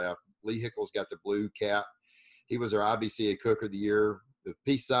on the left. Lee Hickle's got the blue cap. He was our IBCA Cook of the Year. The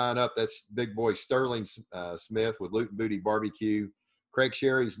peace sign up, that's big boy Sterling Smith with Loot and Booty Barbecue. Craig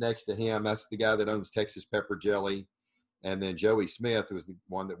Sherry's next to him. That's the guy that owns Texas Pepper Jelly. And then Joey Smith was the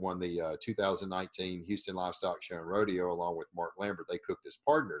one that won the 2019 Houston Livestock Show and Rodeo along with Mark Lambert. They cooked as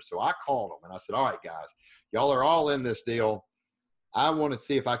partners. So I called them and I said, all right, guys, y'all are all in this deal. I want to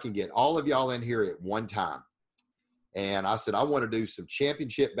see if I can get all of y'all in here at one time. And I said, I want to do some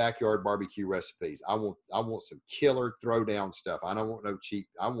championship backyard barbecue recipes. I want some killer throwdown stuff. I don't want no cheap.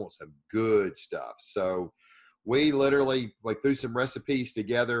 I want some good stuff. So we literally threw some recipes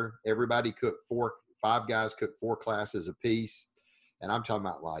together. Everybody cooked 5 guys cooked 4 classes a piece. And I'm talking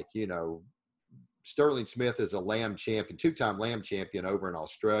about Sterling Smith is a lamb champion, 2-time lamb champion over in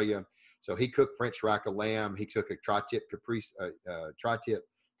Australia. So he cooked French rack of lamb. He took a tri-tip caprese.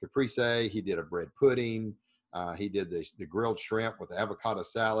 He did a bread pudding. He did the grilled shrimp with the avocado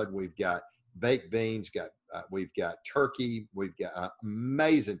salad. We've got baked beans. We've got turkey. We've got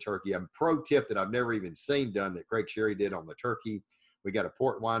amazing turkey. A pro tip that I've never even seen done that Craig Sherry did on the turkey. We got a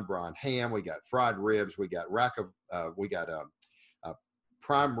port wine brine ham. We got fried ribs. We got a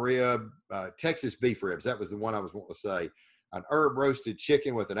prime rib, Texas beef ribs. That was the one I was wanting to say. An herb roasted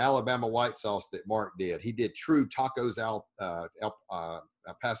chicken with an Alabama white sauce that Mark did. He did true tacos al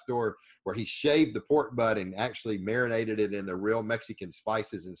pastor, where he shaved the pork butt and actually marinated it in the real Mexican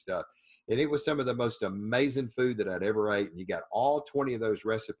spices and stuff. And it was some of the most amazing food that I'd ever ate. And you got all 20 of those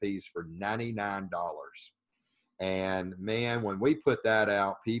recipes for $99. And man, when we put that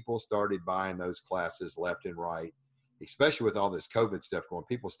out, people started buying those classes left and right, especially with all this COVID stuff going.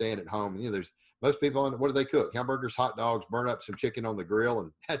 People staying at home. There's most people what do they cook? Hamburgers, hot dogs, burn up some chicken on the grill,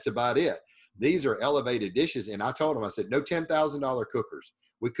 and that's about it. These are elevated dishes. And I told them, I said, no $10,000 cookers.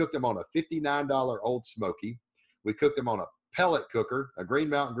 We cooked them on a $59 Old Smoky. We cooked them on a pellet cooker, a Green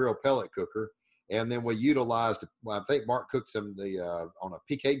Mountain Grill pellet cooker. And then we utilized, I think Mark cooked some on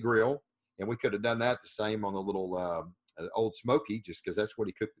a PK grill. And we could have done that the same on the little Old Smoky, just because that's what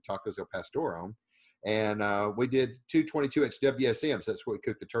he cooked the tacos al pastor on. And we did 2 22-inch WSMs. That's what we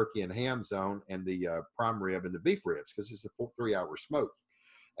cooked the turkey and hams on, and the prime rib and the beef ribs, because it's a 3-hour smoke.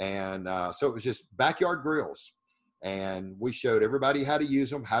 And so it was just backyard grills. And we showed everybody how to use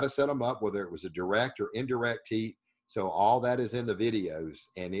them, how to set them up, whether it was a direct or indirect heat. So all that is in the videos,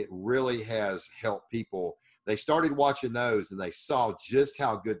 and it really has helped people. They started watching those and they saw just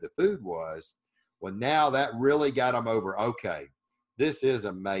how good the food was. Well, now that really got them over. Okay, this is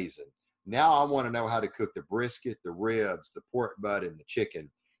amazing. Now I want to know how to cook the brisket, the ribs, the pork butt, and the chicken.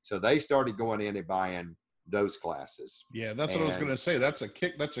 So they started going in and buying those classes. Yeah, that's what I was going to say. That's a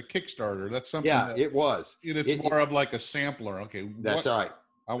Kickstarter. That's something. Yeah, it was. It's more of like a sampler. Okay, that's right.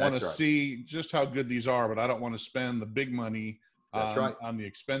 I want to see just how good these are, but I don't want to spend the big money on the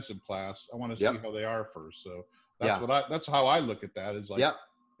expensive class. I want to see how they are first. So that's how I look at that. Is like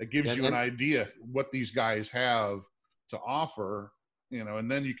it gives you an idea what these guys have to offer,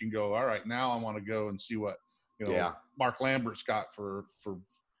 and then you can go, all right, now I want to go and see what Mark Lambert's got for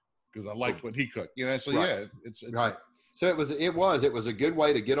because I liked what he cooked. So it's right. So it was a good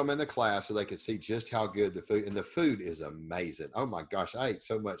way to get them in the class so they could see just how good the food, and the food is amazing. Oh my gosh, I ate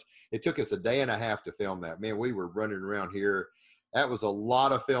so much. It took us a day and a half to film that. Man, we were running around here. That was a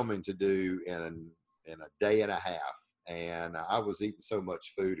lot of filming to do in a day and a half. And I was eating so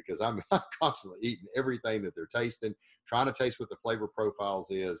much food because I'm constantly eating everything that they're tasting, trying to taste what the flavor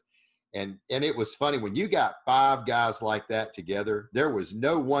profiles is. And it was funny when you got 5 guys like that together, there was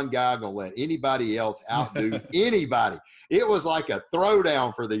no one guy going to let anybody else outdo anybody. It was like a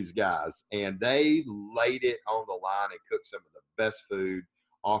throwdown for these guys, and they laid it on the line and cooked some of the best food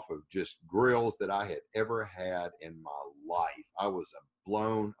off of just grills that I had ever had in my life. I was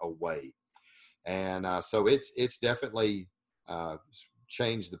blown away. And so it's definitely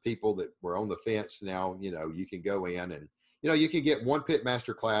changed the people that were on the fence. Now, you can go in and, you can get one pit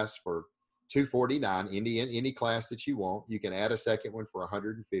master class for $249, any class that you want. You can add a second one for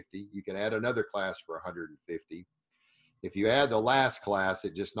 $150. You can add another class for $150. If you add the last class,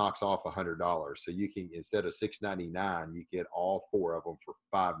 it just knocks off $100. So you can, instead of $699, you get all 4 of them for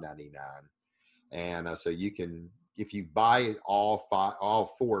 $599. And so you can, if you buy all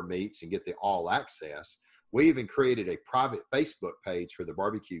 4 meats and get the all access, we even created a private Facebook page for the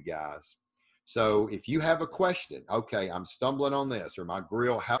barbecue guys. So if you have a question, okay, I'm stumbling on this, or my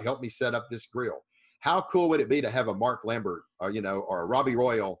grill, help me set up this grill. How cool would it be to have a Mark Lambert or, or a Robbie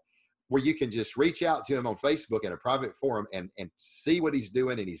Royal, where you can just reach out to him on Facebook in a private forum and see what he's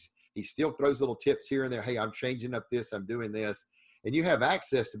doing. And he still throws little tips here and there. Hey, I'm changing up this, I'm doing this. And you have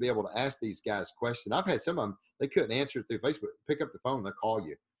access to be able to ask these guys questions. I've had some of them, they couldn't answer it through Facebook. Pick up the phone, they'll call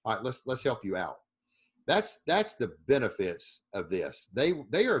you. All right, let's help you out. That's the benefits of this. They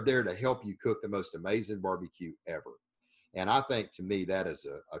are there to help you cook the most amazing barbecue ever. And I think, to me, that is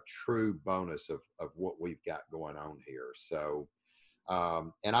a true bonus of what we've got going on here. So,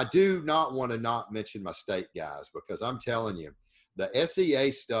 and I do not want to not mention my state guys, because I'm telling you, the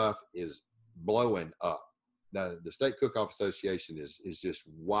SEA stuff is blowing up. The State Cook-Off Association is just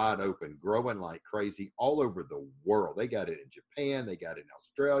wide open, growing like crazy all over the world. They got it in Japan, they got it in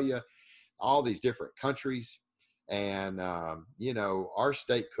Australia, all these different countries. And, our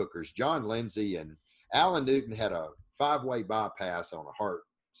state cookers, John Lindsay and Alan Newton, had a 5-way bypass on a heart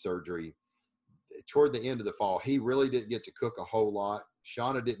surgery toward the end of the fall. He really didn't get to cook a whole lot.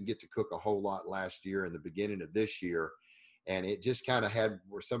 Shauna didn't get to cook a whole lot last year and the beginning of this year. And it just kind of had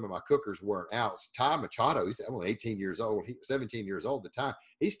where some of my cookers weren't out. Ty Machado, he's only 18 years old. He was 17 years old at the time.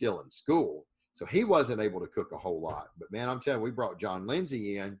 He's still in school. So he wasn't able to cook a whole lot. But, man, I'm telling you, we brought John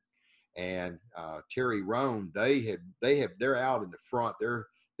Lindsay in and Terry Roan. They're out in the front. They're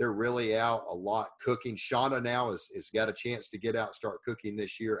really out a lot cooking. Shauna now has got a chance to get out and start cooking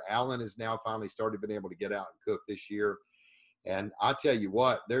this year. Alan has now finally started being able to get out and cook this year. And I tell you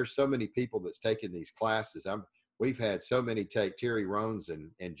what, there's so many people that's taking these classes. We've had so many take Terry Roan's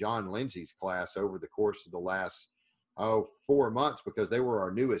and John Lindsay's class over the course of the last 4 months, because they were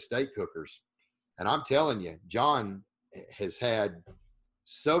our newest state cookers. And I'm telling you, John has had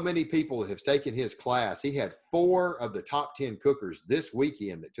so many people that have taken his class. He had 4 of the top 10 cookers this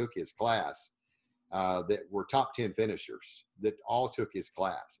weekend that took his class, that were top 10 finishers, that all took his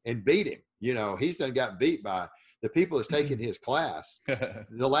class and beat him. He's done got beat by the people that's taken his class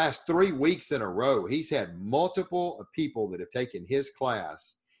the last 3 weeks in a row. He's had multiple people that have taken his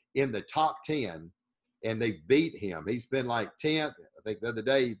class in the top 10, and they beat him. He's been like 10th. I think the other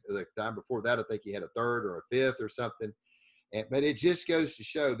day, the time before that, I think he had a 3rd or a 5th or something. But it just goes to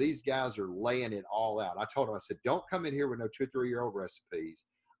show these guys are laying it all out. I told him, I said, don't come in here with no 2 or 3-year-old recipes.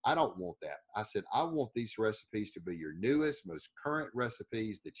 I don't want that. I said, I want these recipes to be your newest, most current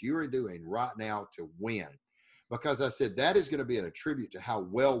recipes that you are doing right now to win. Because I said, that is going to be an attribute to how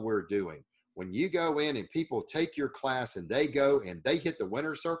well we're doing. When you go in and people take your class and they go and they hit the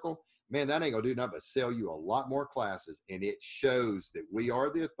winner's circle, man, that ain't going to do nothing but sell you a lot more classes. And it shows that we are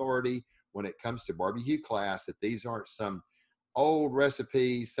the authority when it comes to barbecue class, that these aren't some old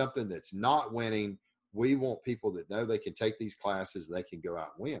recipes, something that's not winning. We want people that know they can take these classes, they can go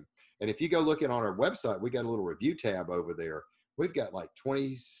out and win. And if you go looking on our website, we got a little review tab over there. We've got like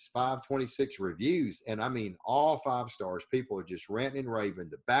 25, 26 reviews. And I mean, all 5 stars. People are just ranting and raving.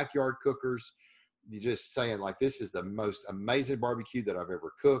 The backyard cookers, you're just saying like, this is the most amazing barbecue that I've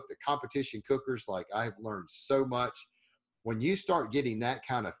ever cooked. The competition cookers, like, I've learned so much. When you start getting that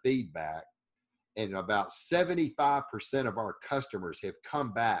kind of feedback, and about 75% of our customers have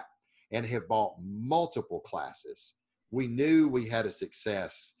come back and have bought multiple classes, we knew we had a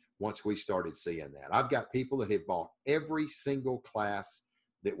success once we started seeing that. I've got people that have bought every single class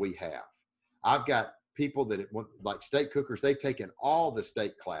that we have. I've got people that, like state cookers, they've taken all the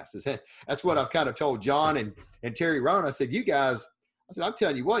state classes. And that's what I've kind of told John and Terry Roan. I said, you guys, I said, I'm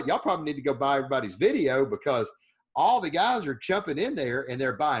telling you what, y'all probably need to go buy everybody's video, because all the guys are jumping in there and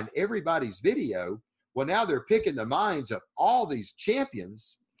they're buying everybody's video. Well, now they're picking the minds of all these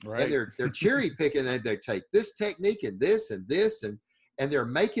champions, right? And they're cherry picking, and they take this technique and this and this, and they're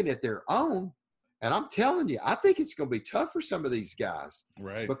making it their own. And I'm telling you, I think it's going to be tough for some of these guys,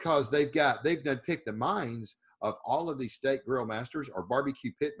 right? Because they've done picked the minds of all of these state grill masters or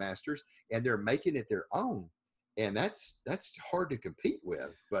barbecue pit masters, and they're making it their own. And that's hard to compete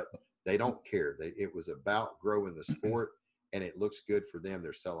with, but they don't care. It was about growing the sport. and it looks good for them.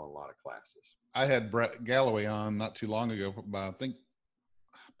 They're selling a lot of classes. I had Brett Galloway on not too long ago, I think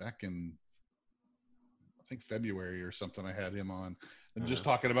back in February or something. I had him on and just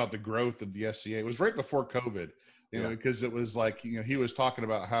talking about the growth of the SCA. It was right before COVID, you know, because it was like, you know, he was talking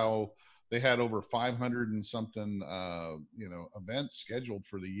about how they had over 500 and something, you know, events scheduled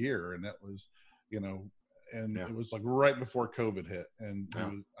for the year. And that was, you know, and it was like right before COVID hit. And he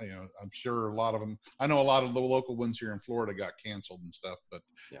was, you know, I'm sure a lot of them, I know a lot of the local ones here in Florida got canceled and stuff, but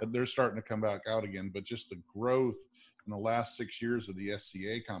they're starting to come back out again. But just the growth in the last 6 years of the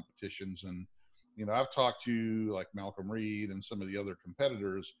SCA competitions. And, you know, I've talked to like Malcolm Reed and some of the other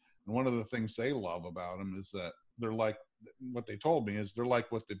competitors, and one of the things they love about them is that they're like, what they told me is they're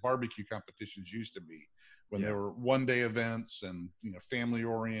like what the barbecue competitions used to be when they were one-day events and, you know, family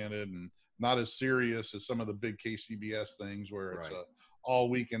oriented and not as serious as some of the big KCBS things where it's a all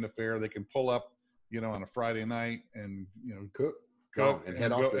weekend affair. They can pull up, you know, on a Friday night and, you know, cook and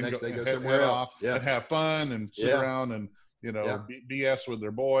head off the next day, go somewhere else. And have fun and sit around and, you know, BS with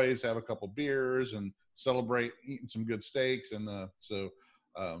their boys, have a couple beers and celebrate eating some good steaks. And so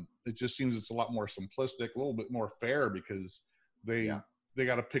it just seems it's a lot more simplistic, a little bit more fair because they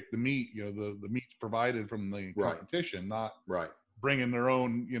got to pick the meat, you know, the meat's provided from the competition, not bringing their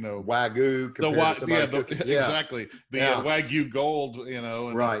own, you know, Wagyu, exactly. The Wagyu gold, you know,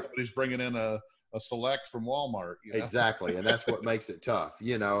 and somebody's bringing in a select from Walmart. You know? Exactly. And that's what makes it tough,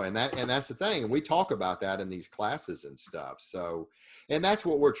 you know, and that's the thing. And we talk about that in these classes and stuff. So, and that's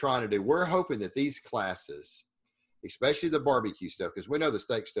what we're trying to do. We're hoping that these classes, especially the barbecue stuff, because we know the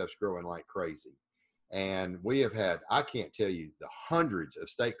steak stuff's growing like crazy. And we have had, I can't tell you the hundreds of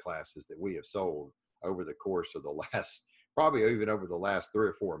steak classes that we have sold over the course of the last, probably even over the last 3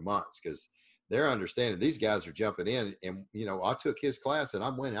 or 4 months, because they're understanding these guys are jumping in and, you know, I took his class and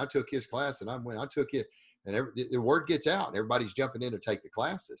I'm winning. I took his class and I'm winning. I took it. And the word gets out and everybody's jumping in to take the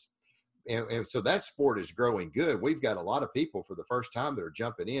classes. And so that sport is growing good. We've got a lot of people for the first time that are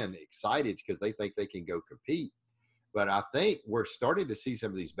jumping in excited because they think they can go compete. But I think we're starting to see some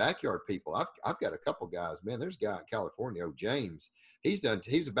of these backyard people. I've got a couple guys, man, there's a guy in California, James. He's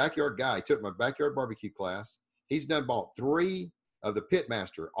a backyard guy. He took my backyard barbecue class. He's bought 3 of the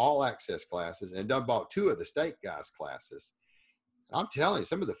Pitmaster all access classes and bought 2 of the steak guys classes. And I'm telling you,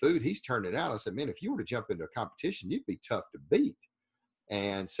 some of the food he's turning out. I said, man, if you were to jump into a competition, you'd be tough to beat.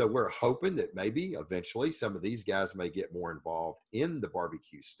 And so we're hoping that maybe eventually some of these guys may get more involved in the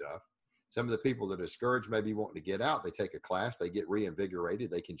barbecue stuff. Some of the people that are discouraged, maybe wanting to get out, they take a class, they get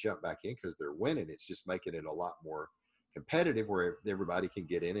reinvigorated, they can jump back in because they're winning. It's just making it a lot more competitive where everybody can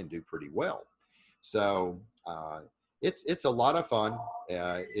get in and do pretty well. So it's a lot of fun.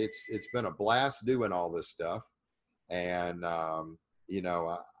 It's been a blast doing all this stuff. And, you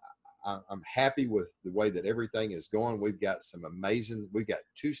know, I'm happy with the way that everything is going. We've got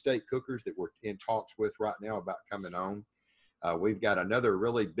 2 steak cookers that we're in talks with right now about coming on. We've got another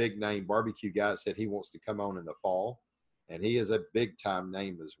really big name barbecue guy that said he wants to come on in the fall, and he is a big time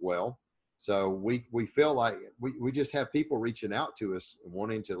name as well. So we feel like we just have people reaching out to us and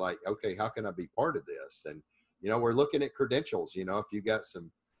wanting to like, okay, how can I be part of this? And, you know, we're looking at credentials, you know, if you got some,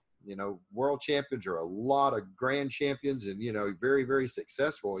 you know, world champions or a lot of grand champions and, you know, very, very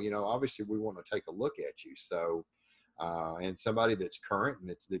successful, you know, obviously we want to take a look at you. So, and somebody that's current and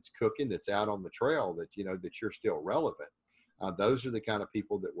that's cooking, that's out on the trail that, you know, that you're still relevant. Those are the kind of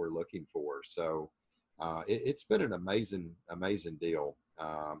people that we're looking for. So it's been an amazing, amazing deal.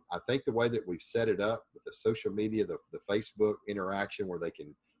 I think the way that we've set it up with the social media, the Facebook interaction where they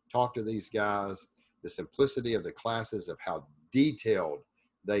can talk to these guys, the simplicity of the classes of how detailed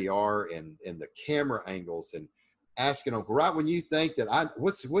they are and the camera angles and asking them right when you think that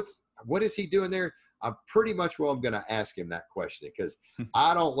what is he doing there? I'm pretty much I'm going to ask him that question because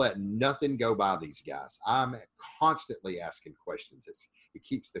I don't let nothing go by these guys. I'm constantly asking questions. It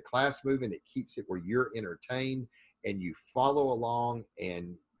keeps the class moving. It keeps it where you're entertained and you follow along.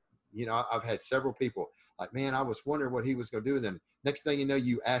 And, you know, I've had several people like, man, I was wondering what he was going to do. And then next thing you know,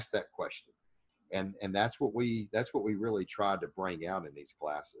 you ask that question. And that's what we really tried to bring out in these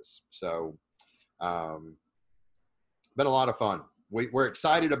classes. So, been a lot of fun. We're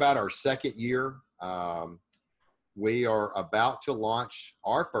excited about our second year. We are about to launch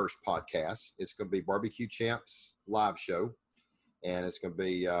our first podcast. It's going to be Barbecue Champs live show. And it's going to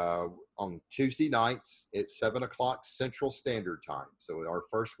be on Tuesday nights at 7:00 Central Standard Time. So our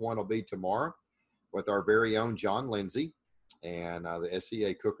first one will be tomorrow with our very own John Lindsay and the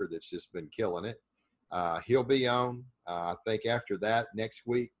SCA cooker that's just been killing it. He'll be on. I think after that, next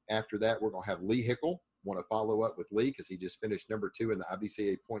week, after that, we're going to have Lee Hickle. Want to follow up with Lee because he just finished number 2 in the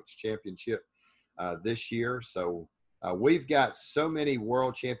IBCA Points Championship this year. So We've got so many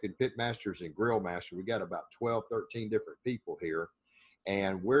world champion pit masters and grill masters. We got about 12, 13 different people here.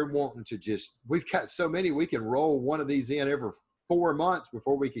 And we're wanting to we've got so many, we can roll one of these in every 4 months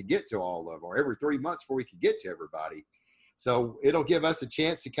before we could get to all of them, or every 3 months before we could get to everybody. So it'll give us a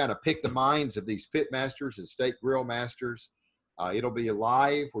chance to kind of pick the minds of these pit masters and state grill masters. It'll be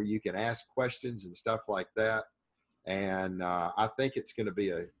live where you can ask questions and stuff like that. And I think it's going to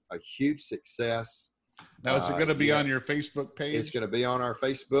be a huge success. Now, is it going to be on your Facebook page? It's going to be on our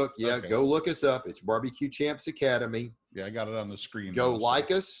Facebook. Yeah, okay. Go look us up. It's BBQ Champs Academy. Yeah, I got it on the screen. Go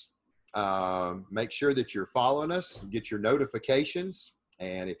like us. Make sure that you're following us. Get your notifications.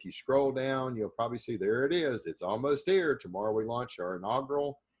 And if you scroll down, you'll probably see there it is. It's almost here. Tomorrow we launch our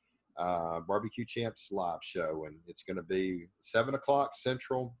inaugural BBQ Champs live show. And it's going to be 7 o'clock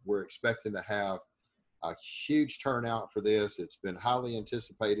Central. We're expecting to have a huge turnout for this. It's been highly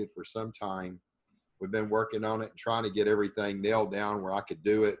anticipated for some time. We've been working on it and trying to get everything nailed down where I could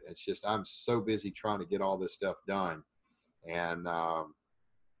do it. It's just I'm so busy trying to get all this stuff done. And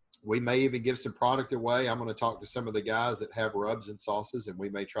we may even give some product away. I'm going to talk to some of the guys that have rubs and sauces, and we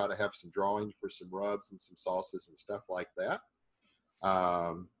may try to have some drawings for some rubs and some sauces and stuff like that.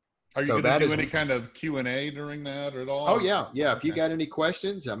 Are you going to do any kind of Q&A during that at all? Oh, yeah. Yeah. If you got any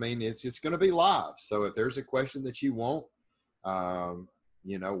questions, I mean, it's going to be live. So if there's a question that you want,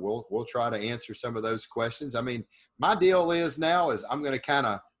 you know, we'll try to answer some of those questions. I mean, my deal is now is I'm going to kind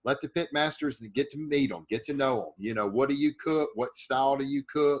of let the pit masters get to meet them, get to know them. You know, what do you cook? What style do you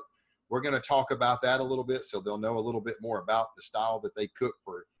cook? We're going to talk about that a little bit so they'll know a little bit more about the style that they cook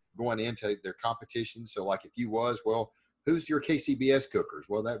for going into their competition. So like if you well, who's your KCBS cookers?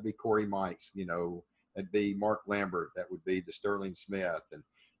 Well, that would be Corey Mikes, you know, that'd be Mark Lambert. That would be the Sterling Smith. And,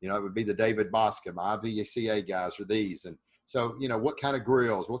 you know, it would be the David Boscom. IVCA guys are these. And so, you know, what kind of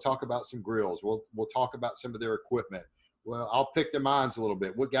grills? We'll talk about some grills. We'll talk about some of their equipment. Well, I'll pick their minds a little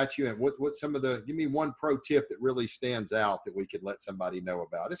bit. What got you in? What some of the – give me one pro tip that really stands out that we could let somebody know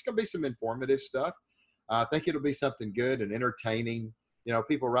about. It's going to be some informative stuff. I think it'll be something good and entertaining. You know,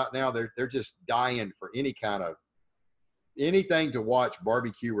 people right now, they're just dying for any kind of – anything to watch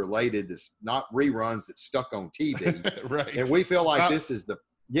barbecue related that's not reruns that's stuck on TV. Right. And we feel like this is the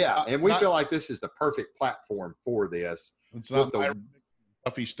 – yeah, and we feel like this is the perfect platform for this. It's not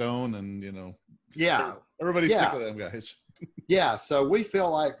Puffy Stone and, you know. Yeah. Everybody's sick of them guys. Yeah. So we feel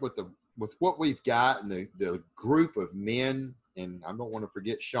like with what we've got and the group of men, and I don't want to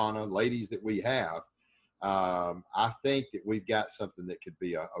forget Shauna, ladies that we have, I think that we've got something that could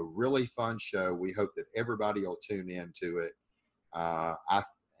be a really fun show. We hope that everybody will tune in to it.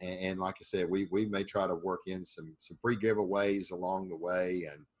 And like I said, we may try to work in some free giveaways along the way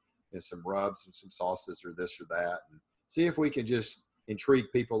and some rubs and some sauces or this or that, and see if we can just intrigue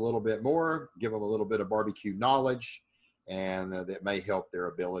people a little bit more, give them a little bit of barbecue knowledge, and that may help their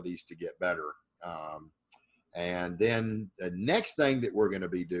abilities to get better. And then the next thing that we're going to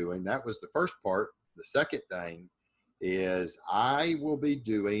be doing, that was the first part. The second thing is I will be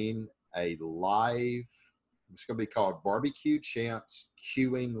doing a live, it's going to be called BBQ Champs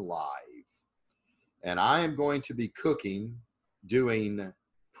Queuing Live. And I am going to be doing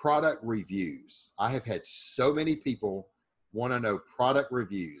product reviews. I have had so many people want to know product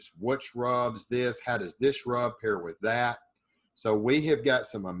reviews. Which rubs this? How does this rub pair with that? So we have got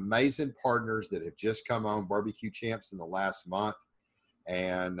some amazing partners that have just come on BBQ Champs in the last month.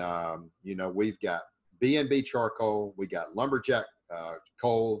 And, you know, we've got B&B Charcoal. We got Lumberjack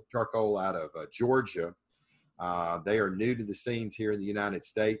Charcoal out of Georgia. They are new to the scenes here in the United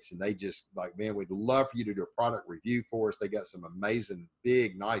States. And they just like, man, we'd love for you to do a product review for us. They got some amazing,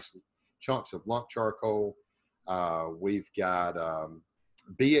 big, nice chunks of lump charcoal. We've got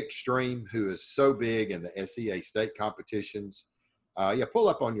Be Extreme, who is so big in the SEA state competitions. Yeah, pull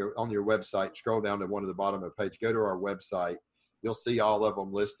up on your website, scroll down to one of the bottom of the page, go to our website. You'll see all of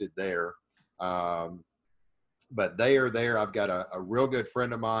them listed there. But they are there. I've got a real good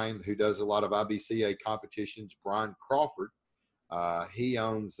friend of mine who does a lot of IBCA competitions, Brian Crawford. He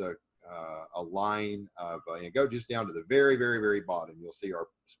owns a line of, and go just down to the very, very, very bottom. You'll see our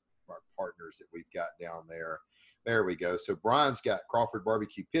partners that we've got down there. There we go. So Brian's got Crawford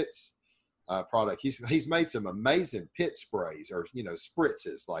Barbecue Pits product. He's made some amazing pit sprays, or, you know,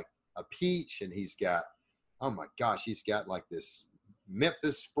 spritzes like a peach, and he's got, oh my gosh, he's got like this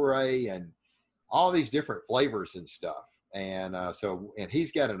Memphis spray and all these different flavors and stuff. And and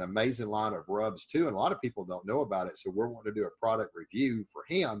he's got an amazing line of rubs too. And a lot of people don't know about it. So we're wanting to do a product review for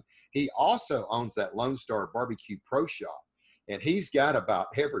him. He also owns that Lone Star Barbecue Pro Shop. And he's got about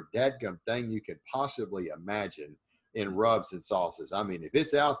every dadgum thing you can possibly imagine in rubs and sauces. I mean, if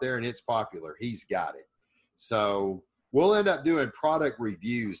it's out there and it's popular, he's got it. So we'll end up doing product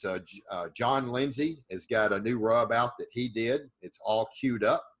reviews. John Lindsay has got a new rub out that he did. It's all queued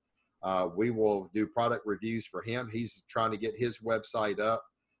up. We will do product reviews for him. He's trying to get his website up.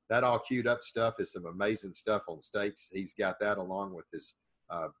 That all queued up stuff is some amazing stuff on steaks. He's got that along with his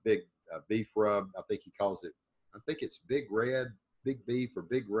big beef rub. I think he calls it, I think it's Big Beef or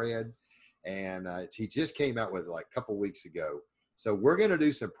Big Red. And he just came out with it like a couple weeks ago. So we're going to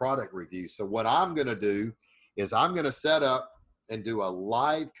do some product reviews. So what I'm going to do is I'm going to set up and do a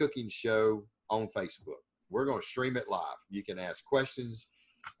live cooking show on Facebook. We're going to stream it live. You can ask questions.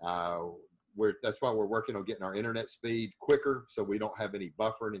 That's why we're working on getting our internet speed quicker so we don't have any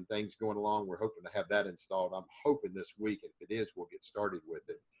buffering and things going along. We're hoping to have that installed. I'm hoping this week. If it is, we'll get started with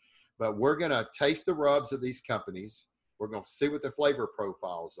it. But we're going to taste the rubs of these companies. We're going to see what the flavor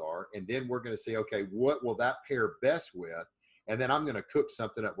profiles are. And then we're going to see, okay, what will that pair best with? And then I'm going to cook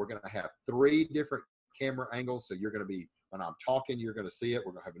something up. We're going to have 3 different camera angles. So you're going to be, when I'm talking, you're going to see it.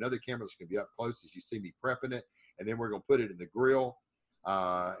 We're going to have another camera that's going to be up close as you see me prepping it. And then we're going to put it in the grill.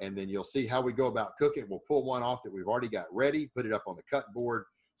 And then you'll see how we go about cooking. We'll pull one off that we've already got ready, put it up on the cutting board.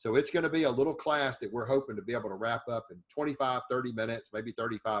 So it's going to be a little class that we're hoping to be able to wrap up in 25, 30 minutes, maybe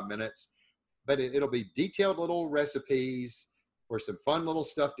 35 minutes. But it'll be detailed little recipes for some fun little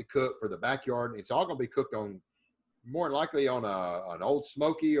stuff to cook for the backyard. It's all going to be cooked on, more than likely on an old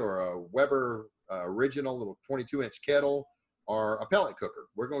Smoky or a Weber original little 22-inch kettle or a pellet cooker.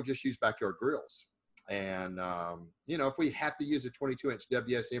 We're going to just use backyard grills. And, if we have to use a 22-inch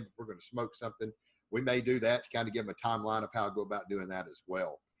WSM if we're going to smoke something, we may do that to kind of give them a timeline of how to go about doing that as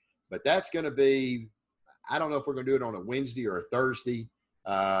well. But that's going to be, I don't know if we're going to do it on a Wednesday or a Thursday.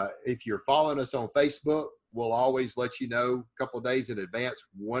 If you're following us on Facebook, we'll always let you know a couple of days in advance,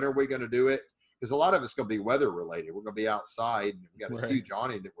 when are we going to do it? Because a lot of it's going to be weather related. We're going to be outside. And we've got a huge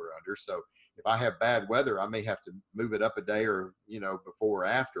awning that we're under. So if I have bad weather, I may have to move it up a day or, before or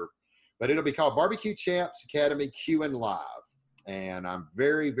after. But it'll be called Barbecue Champs Academy Q&A Live. And I'm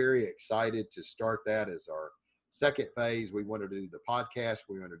very, very excited to start that as our second phase. We want to do the podcast.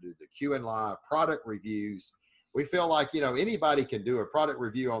 We want to do the Q&A Live, product reviews. We feel like, anybody can do a product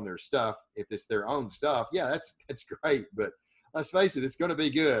review on their stuff. If it's their own stuff, yeah, that's great. But let's face it, it's going to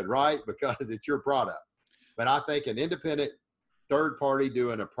be good, right? Because it's your product. But I think an independent third party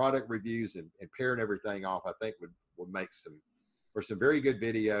doing a product reviews and pairing everything off, I think would make some very good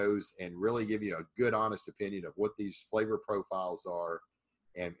videos and really give you a good, honest opinion of what these flavor profiles are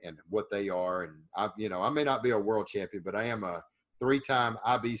and what they are. And I may not be a world champion, but I am a 3-time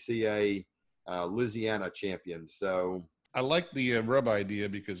IBCA Louisiana champion. So I like the rub idea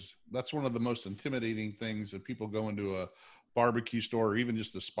because that's one of the most intimidating things if people go into a barbecue store or even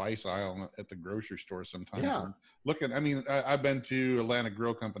just the spice aisle at the grocery store sometimes. Yeah. I've been to Atlanta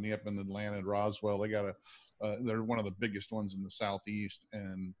Grill Company up in Atlanta and Roswell. They got they're one of the biggest ones in the Southeast,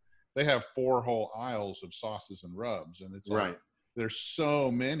 and they have 4 whole aisles of sauces and rubs. And it's like, there's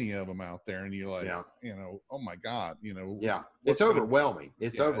so many of them out there, and you're like, oh my God, it's overwhelming.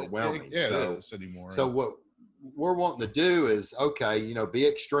 It's overwhelming. It is anymore. So what we're wanting to do is, Be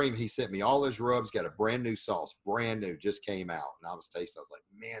Extreme. He sent me all his rubs, got a brand new sauce, brand new, just came out. And I was tasting, I was like,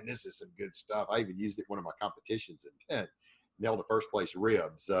 man, this is some good stuff. I even used it in one of my competitions and nailed a first place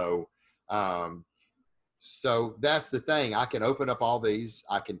rib. So that's the thing. I can open up all these.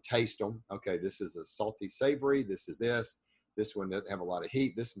 I can taste them. Okay, this is a salty savory. This is this. This one doesn't have a lot of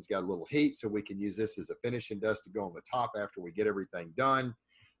heat. This one's got a little heat, so we can use this as a finishing dust to go on the top after we get everything done.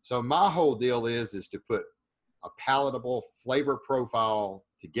 So my whole deal is to put a palatable flavor profile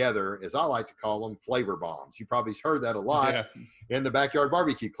together, as I like to call them, flavor bombs. You probably heard that a lot in the backyard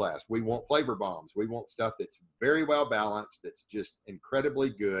barbecue class. We want flavor bombs. We want stuff that's very well balanced, that's just incredibly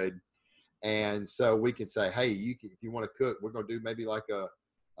good. And so we can say, hey, if you want to cook, we're going to do maybe like a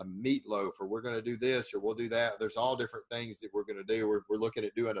meatloaf, or we're going to do this, or we'll do that. There's all different things that we're going to do. We're looking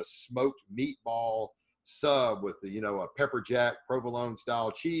at doing a smoked meatball sub with a pepper jack provolone style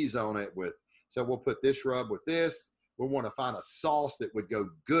cheese on it so we'll put this rub with this. We want to find a sauce that would go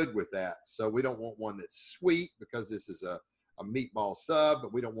good with that. So we don't want one that's sweet because this is a meatball sub,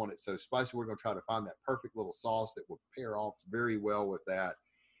 but we don't want it so spicy. We're going to try to find that perfect little sauce that will pair off very well with that.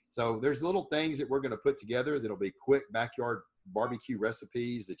 So there's little things that we're going to put together that'll be quick backyard barbecue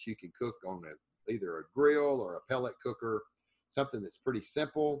recipes that you can cook on either a grill or a pellet cooker, something that's pretty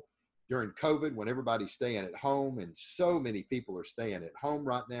simple. During COVID, when everybody's staying at home, and so many people are staying at home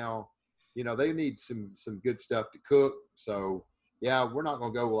right now, they need some good stuff to cook. So yeah, we're not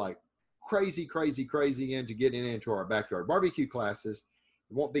going to go like crazy into getting into our backyard barbecue classes.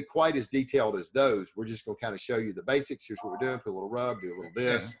 It won't be quite as detailed as those. We're just going to kind of show you the basics. Here's what we're doing. Put a little rub, do a little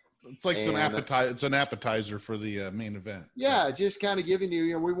this. It's like some appetizer. It's an appetizer for the main event. Yeah, just kind of giving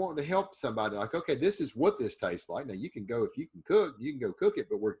you, we want to help somebody. Like, okay, this is what this tastes like. Now you can go, if you can cook, you can go cook it.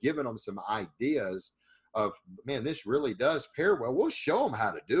 But we're giving them some ideas of, man, this really does pair well. We'll show them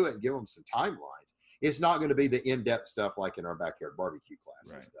how to do it and give them some timelines. It's not going to be the in-depth stuff like in our backyard barbecue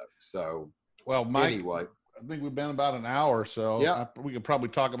classes, though. So, well, Mike, anyway. I think we've been about an hour, so yeah, we could probably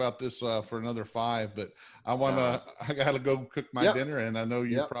talk about this for another 5. But I got to go cook my dinner, and I know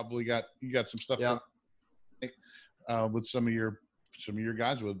you probably got some stuff with some of your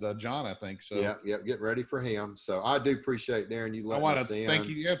guys with John, I think. So get ready for him. So I do appreciate Darren you letting us in. Thank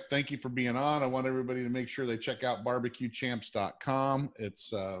you. Yeah, thank you for being on. I want everybody to make sure they check out BBQChamps.com.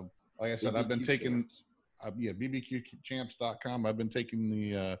 It's like I said, I've been taking BBQChamps.com. I've been taking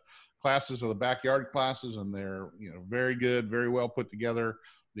the classes of the backyard classes, and they're very good, very well put together.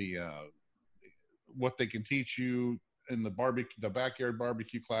 The what they can teach you in the backyard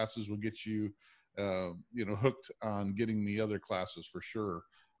barbecue classes will get you hooked on getting the other classes for sure.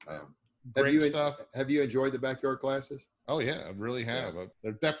 Great stuff. Have you enjoyed the backyard classes? Oh yeah, I really have. Yeah.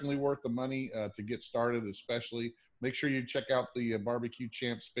 They're definitely worth the money to get started. Especially make sure you check out the Barbecue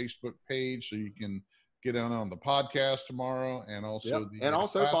Champs Facebook page so you can get on the podcast tomorrow, and also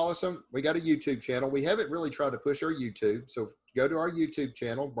follow some. We got a YouTube channel. We haven't really tried to push our YouTube, so go to our YouTube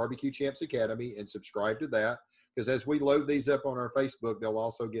channel, Barbecue Champs Academy, and subscribe to that. Because as we load these up on our Facebook, they'll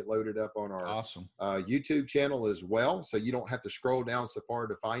also get loaded up on our YouTube channel as well. So you don't have to scroll down so far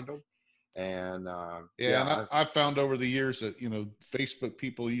to find them. And I found over the years that Facebook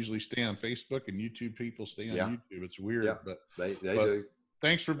people usually stay on Facebook and YouTube people stay on YouTube. It's weird, but they do.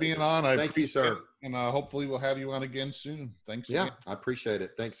 Thanks for being on. Thank you, sir. And hopefully we'll have you on again soon. Thanks. Yeah, again. I appreciate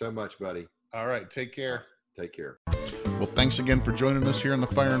it. Thanks so much, buddy. All right. Take care. Take care. Well, thanks again for joining us here on the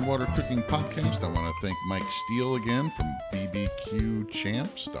Fire and Water Cooking Podcast. I want to thank Mike Steele again from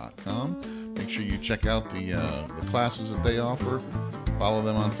bbqchamps.com. Make sure you check out the classes that they offer. Follow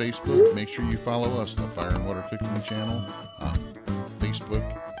them on Facebook. Make sure you follow us, the Fire and Water Cooking channel, on Facebook,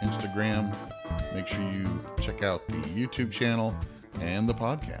 Instagram. Make sure you check out the YouTube channel and the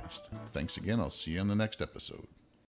podcast. Thanks again. I'll see you on the next episode.